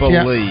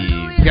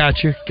believe. Yeah.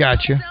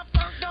 Gotcha.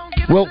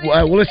 Well,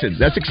 listen,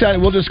 that's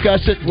exciting. We'll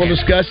discuss it.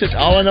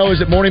 All I know is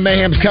that Morning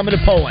Mayhem's coming to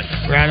Poland.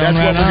 That's what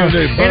we're going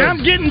to do. And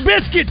I'm getting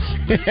biscuits.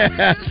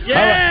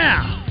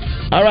 Yeah.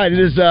 All right, it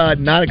is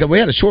 9 o'clock. We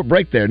had a short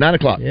break there, 9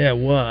 o'clock. Yeah, it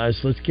was.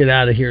 Let's get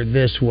out of here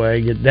this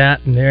way. Get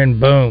that in there, and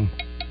boom.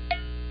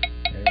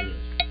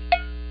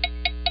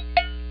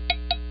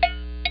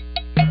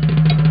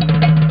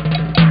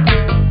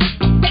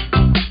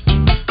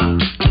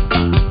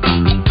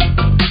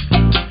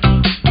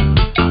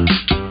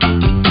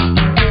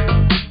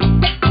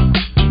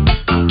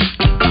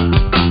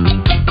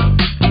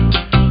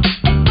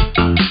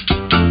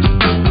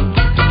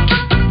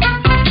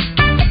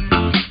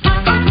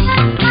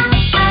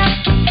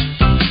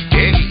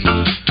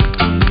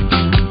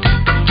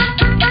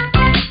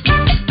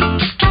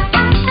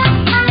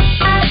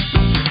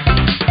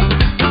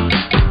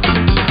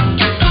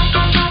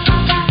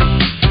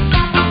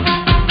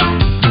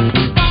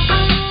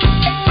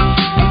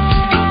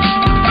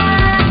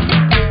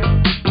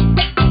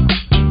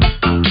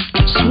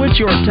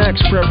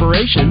 Tax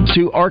preparation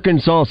to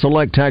Arkansas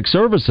Select Tax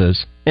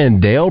Services,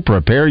 and they'll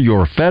prepare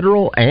your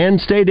federal and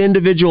state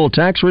individual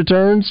tax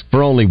returns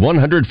for only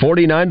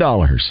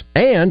 $149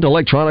 and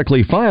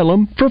electronically file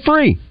them for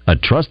free. A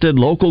trusted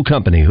local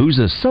company whose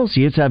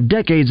associates have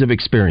decades of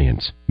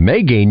experience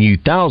may gain you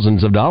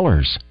thousands of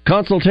dollars.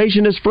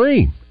 Consultation is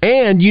free,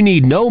 and you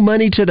need no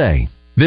money today.